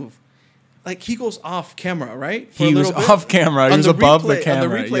move, like he goes off camera, right? He was off camera. He was above the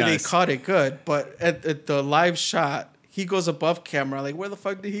camera. On the replay, they caught it good. But at the live shot, he goes above camera. Like, where the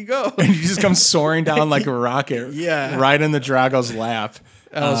fuck did he go? And he just comes soaring down like a rocket. Yeah. Right in the Drago's lap.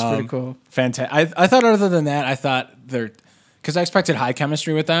 That was pretty cool. Fantastic. I thought other than that, because I expected high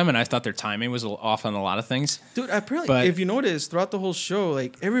chemistry with them, and I thought their timing was off on a lot of things. Dude, if you notice, throughout the whole show,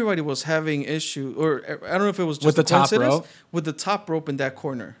 like everybody was having issue, or I don't know if it was just with the top rope, with the top rope in that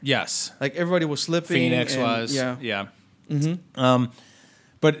corner. Yes, like everybody was slipping. Phoenix was, yeah. Mm-hmm.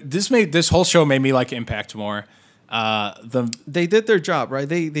 But this whole show made me like Impact more. They did their job, right?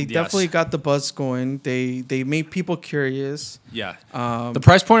 They definitely got the buzz going. They made people curious. Yeah. The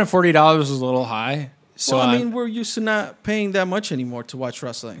price point of $40 was a little high. So I mean, we're used to not paying that much anymore to watch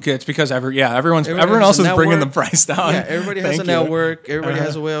wrestling. It's because everyone else is bringing the price down. Yeah, everybody has a network. Everybody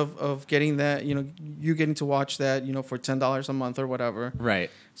has a way of getting that. You getting to watch that. For $10 a month or whatever. Right.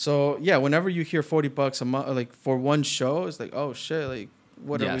 So yeah, whenever you hear $40 a month, like for one show, it's like, oh shit, like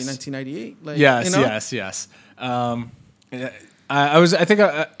what are we, 1998? Like, yes. I think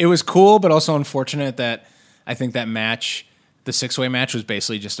it was cool, but also unfortunate that I think that match, the 6-way match, was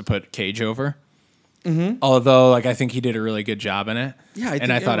basically just to put Cage over. Mm-hmm. Although, I think he did a really good job in it. Yeah,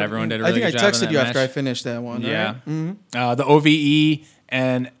 I thought everyone did a really good job. I think I texted you after I finished that one. Yeah. Right? Mm-hmm. The OVE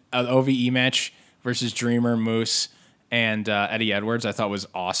and the OVE match versus Dreamer, Moose, and Eddie Edwards, I thought was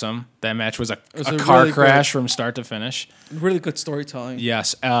awesome. That match was a car really crash from start to finish. Really good storytelling.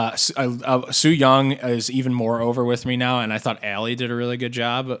 Yes. Su Yung is even more over with me now, and I thought Allie did a really good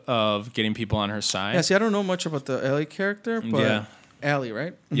job of getting people on her side. Yeah, see, I don't know much about the Allie character, but Allie,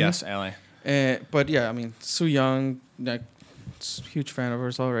 right? Mm-hmm. Yes, Allie. But yeah, I mean, Su Yung, huge fan of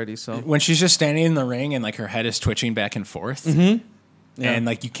hers already. So when she's just standing in the ring and her head is twitching back and forth, and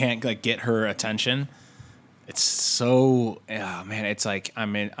you can't get her attention, it's so it's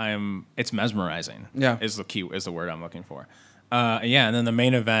it's mesmerizing. Yeah, is the word I'm looking for. And then the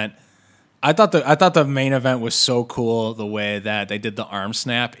main event. I thought the main event was so cool the way that they did the arm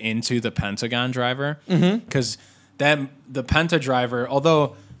snap into the Pentagon driver, because the Penta driver,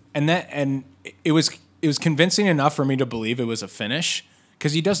 although. And it was convincing enough for me to believe it was a finish,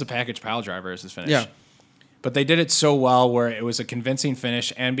 because he does the package pile driver as his finish. Yeah. But they did it so well where it was a convincing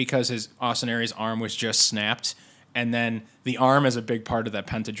finish, and because his Austin Aries arm was just snapped, and then the arm is a big part of that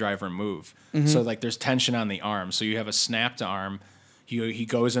Penta driver move. Mm-hmm. So there's tension on the arm. So you have a snapped arm. He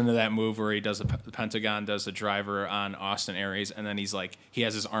goes into that move where he does the Pentagon, does the driver on Austin Aries, and then he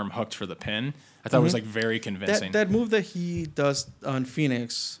has his arm hooked for the pin. I thought it was very convincing. That move that he does on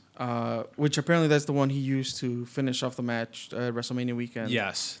Phoenix, which apparently that's the one he used to finish off the match at WrestleMania weekend.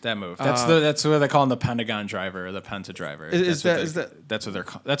 Yes, that move. That's what they call him, the Pentagon driver or the Penta driver.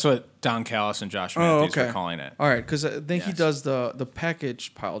 That's what Don Callis and Josh Matthews were calling it. All right, because I think he does the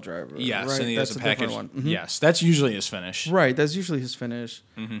package pile driver. Yes, right? And he does a package one. Mm-hmm. Yes, that's usually his finish. Right, that's usually his finish.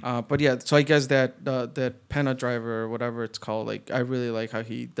 Mm-hmm. But yeah, so I guess that Penta driver or whatever it's called, I really like how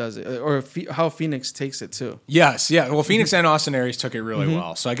he does it, or how Phoenix takes it too. Yes, yeah. Well, Phoenix and Austin Aries took it really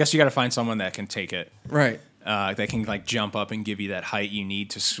well. So I guess you got to find someone that can take it. Right. That can jump up and give you that height you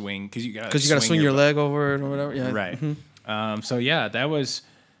need to swing, because you got to swing your leg over it or whatever. Yeah. Right. Mm-hmm. So yeah, it was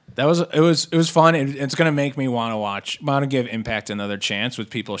fun. It's gonna make me want to give Impact another chance, which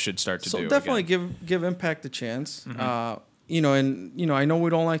people should start to do. So definitely give Impact a chance. Mm-hmm. I know we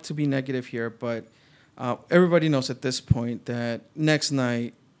don't like to be negative here, but everybody knows at this point that next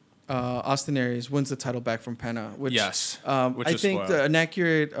night Austin Aries wins the title back from Pena. Which I think an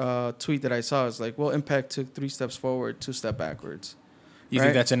accurate tweet that I saw is Impact took 3 steps forward, 2 steps backwards. You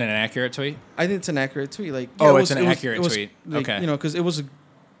think that's an inaccurate tweet? I think it's an accurate tweet. It's an accurate tweet. Okay. Because it was a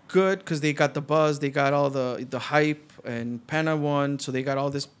good because they got the buzz, they got all the hype, and Pena won, so they got all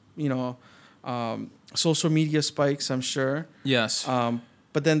this, social media spikes, I'm sure. Yes.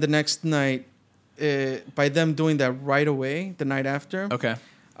 But then the next night, by them doing that right away, the night after, Okay.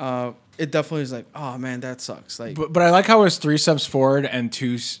 it definitely is like, oh man, that sucks. Like, But I like how it's 3 steps forward and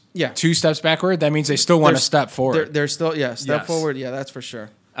two steps backward. That means they still want to step forward. They're still step Yes. forward. Yeah, that's for sure.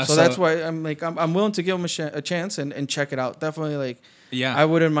 So So- that's why I'm willing to give them a chance and check it out. Definitely, like, Yeah. I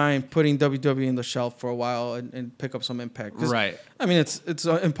wouldn't mind putting WWE in the shelf for a while and pick up some Impact. 'Cause, Right. I mean, it's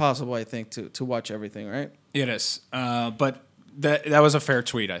impossible, I think, to watch everything, right? It is. But that was a fair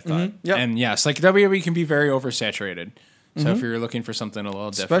tweet, I thought. Yep. And yes, like WWE can be very oversaturated. So if you're looking for something a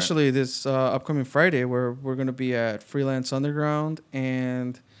little different. Especially this upcoming Friday, where we're going to be at Freelance Underground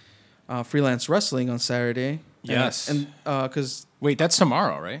and Freelance Wrestling on Saturday. Yes. And because Wait, that's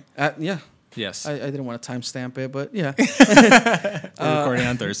tomorrow, right? yeah. Yes. I didn't want to timestamp it, but yeah. We're recording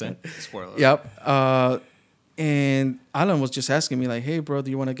on Thursday. Spoiler. Yep. And Alan was just asking me, like, hey, bro,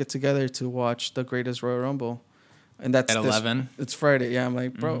 do you want to get together to watch the Greatest Royal Rumble? And that's At 11? It's Friday. Yeah, I'm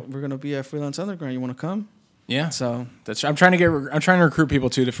like, bro, we're going to be at Freelance Underground. You want to come? Yeah. So That's I'm trying to recruit people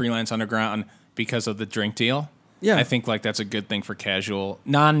to the Freelance Underground because of the drink deal. Yeah. I think like that's a good thing for casual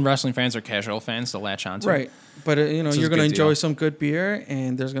non-wrestling fans or casual fans to latch onto. right. But, This is you're a going to good enjoy deal. some good beer,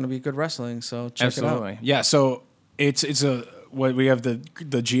 and there's going to be good wrestling. So check Absolutely. it out. Yeah. So it's what we have the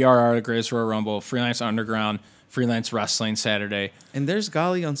GRR, the Greatest Royal Rumble, Freelance Underground, Freelance Wrestling Saturday. And there's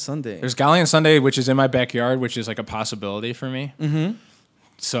Gali on Sunday. There's Gali on Sunday, which is in my backyard, which is like a possibility for me. Mm-hmm.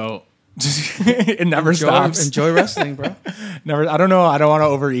 So it never stops. Enjoy wrestling, bro. Never. I don't know. I don't want to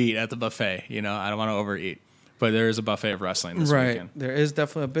overeat at the buffet. I don't want to overeat. But there is a buffet of wrestling this Right. weekend. There is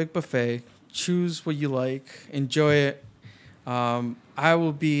definitely a big buffet. Choose what you like. Enjoy it. I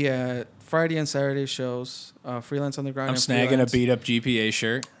will be at Friday and Saturday shows, Freelance Underground. I'm and snagging Freelance. a beat up GPA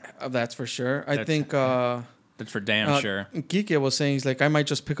shirt. That's for sure. I That's- think That's for damn sure. Geeky was saying he's like, I might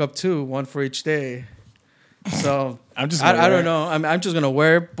just pick up 2, one for each day. So I'm just. I gonna wear don't it. know. I'm just gonna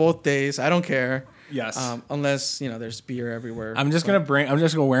wear it both days. I don't care. Yes. Unless there's beer everywhere. I'm just gonna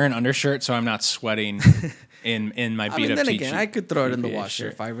wear an undershirt so I'm not sweating in my I beat mean, up. then again, I could throw it in the GPA washer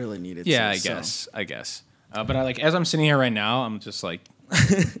shirt. if I really needed Yeah, to. so. I guess. But as I'm sitting here right now, I'm just like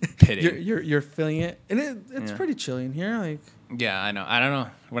pitting. You're feeling it, and it's Yeah. pretty chilly in here. Like, Yeah, I know. I don't know.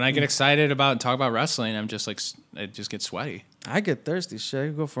 When I get excited about and talk about wrestling, I'm just like I just get sweaty. I get thirsty. Shit, I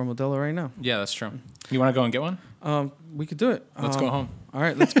could go for a Modelo right now. Yeah, that's true. You want to go and get one? We could do it. Let's go home. All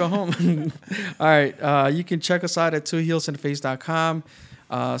right, let's go home. All right, you can check us out at twoheelsandaface.com.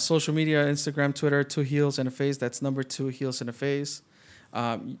 Social media, Instagram, Twitter, 2 Heels and a Face. That's number 2 Heels and a Face.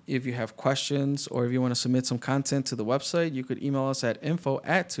 If you have questions or if you want to submit some content to the website, you could email us at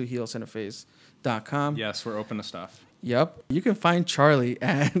info@twoheelsandaface.com. Yes, we're open to stuff. Yep. You can find Charlie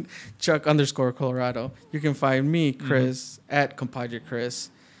at Chuck_Colorado. You can find me, Chris, at Compadre Chris.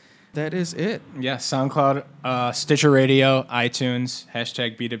 That is it. Yeah, SoundCloud, Stitcher Radio, iTunes,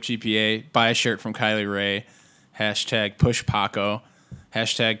 hashtag BeatUpGPA, buy a shirt from Kylie Ray, hashtag push Paco,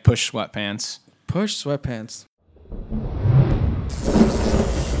 hashtag push sweatpants. Push sweatpants.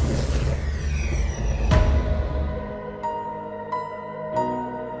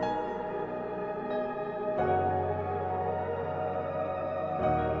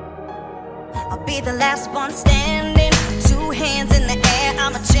 I'll be the last one standing, 2 hands in the air,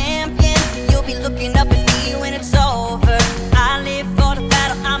 I'm a champion. You'll be looking up at me when it's over. I live for the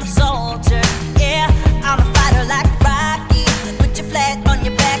battle, I'm a soldier. Yeah, I'm a fighter like Rocky. Put your flag on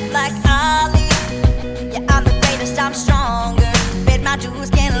your back like Ali. Yeah, I'm the greatest, I'm stronger. Bet my dues,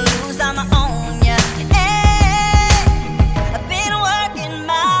 can't lose, I'ma own ya. Hey, I've been working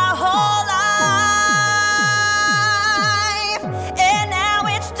my whole life, and now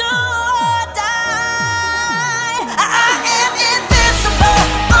it's do or die. I am invincible,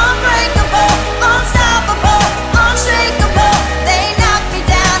 unbreakable, unstoppable, unshakable. They knock me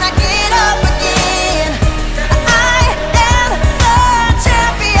down, I get up again. I am the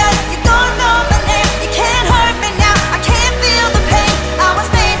champion. You don't know my name, you can't hurt me now. I can't feel the pain. I was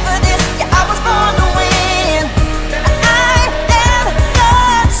made for this, yeah, I was born to win. I am the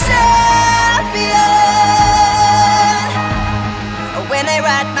champion. When they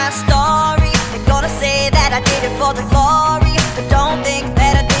write my story, they're gonna say that I did it for the glory. But don't think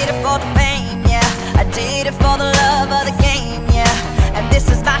that I did it for the fame, yeah. I did it for the love of the game, yeah. And this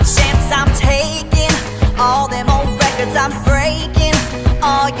is my chance I'm taking. All them old records I'm breaking.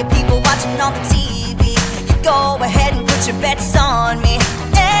 All you people watching on the TV, you go ahead and put your bets on me.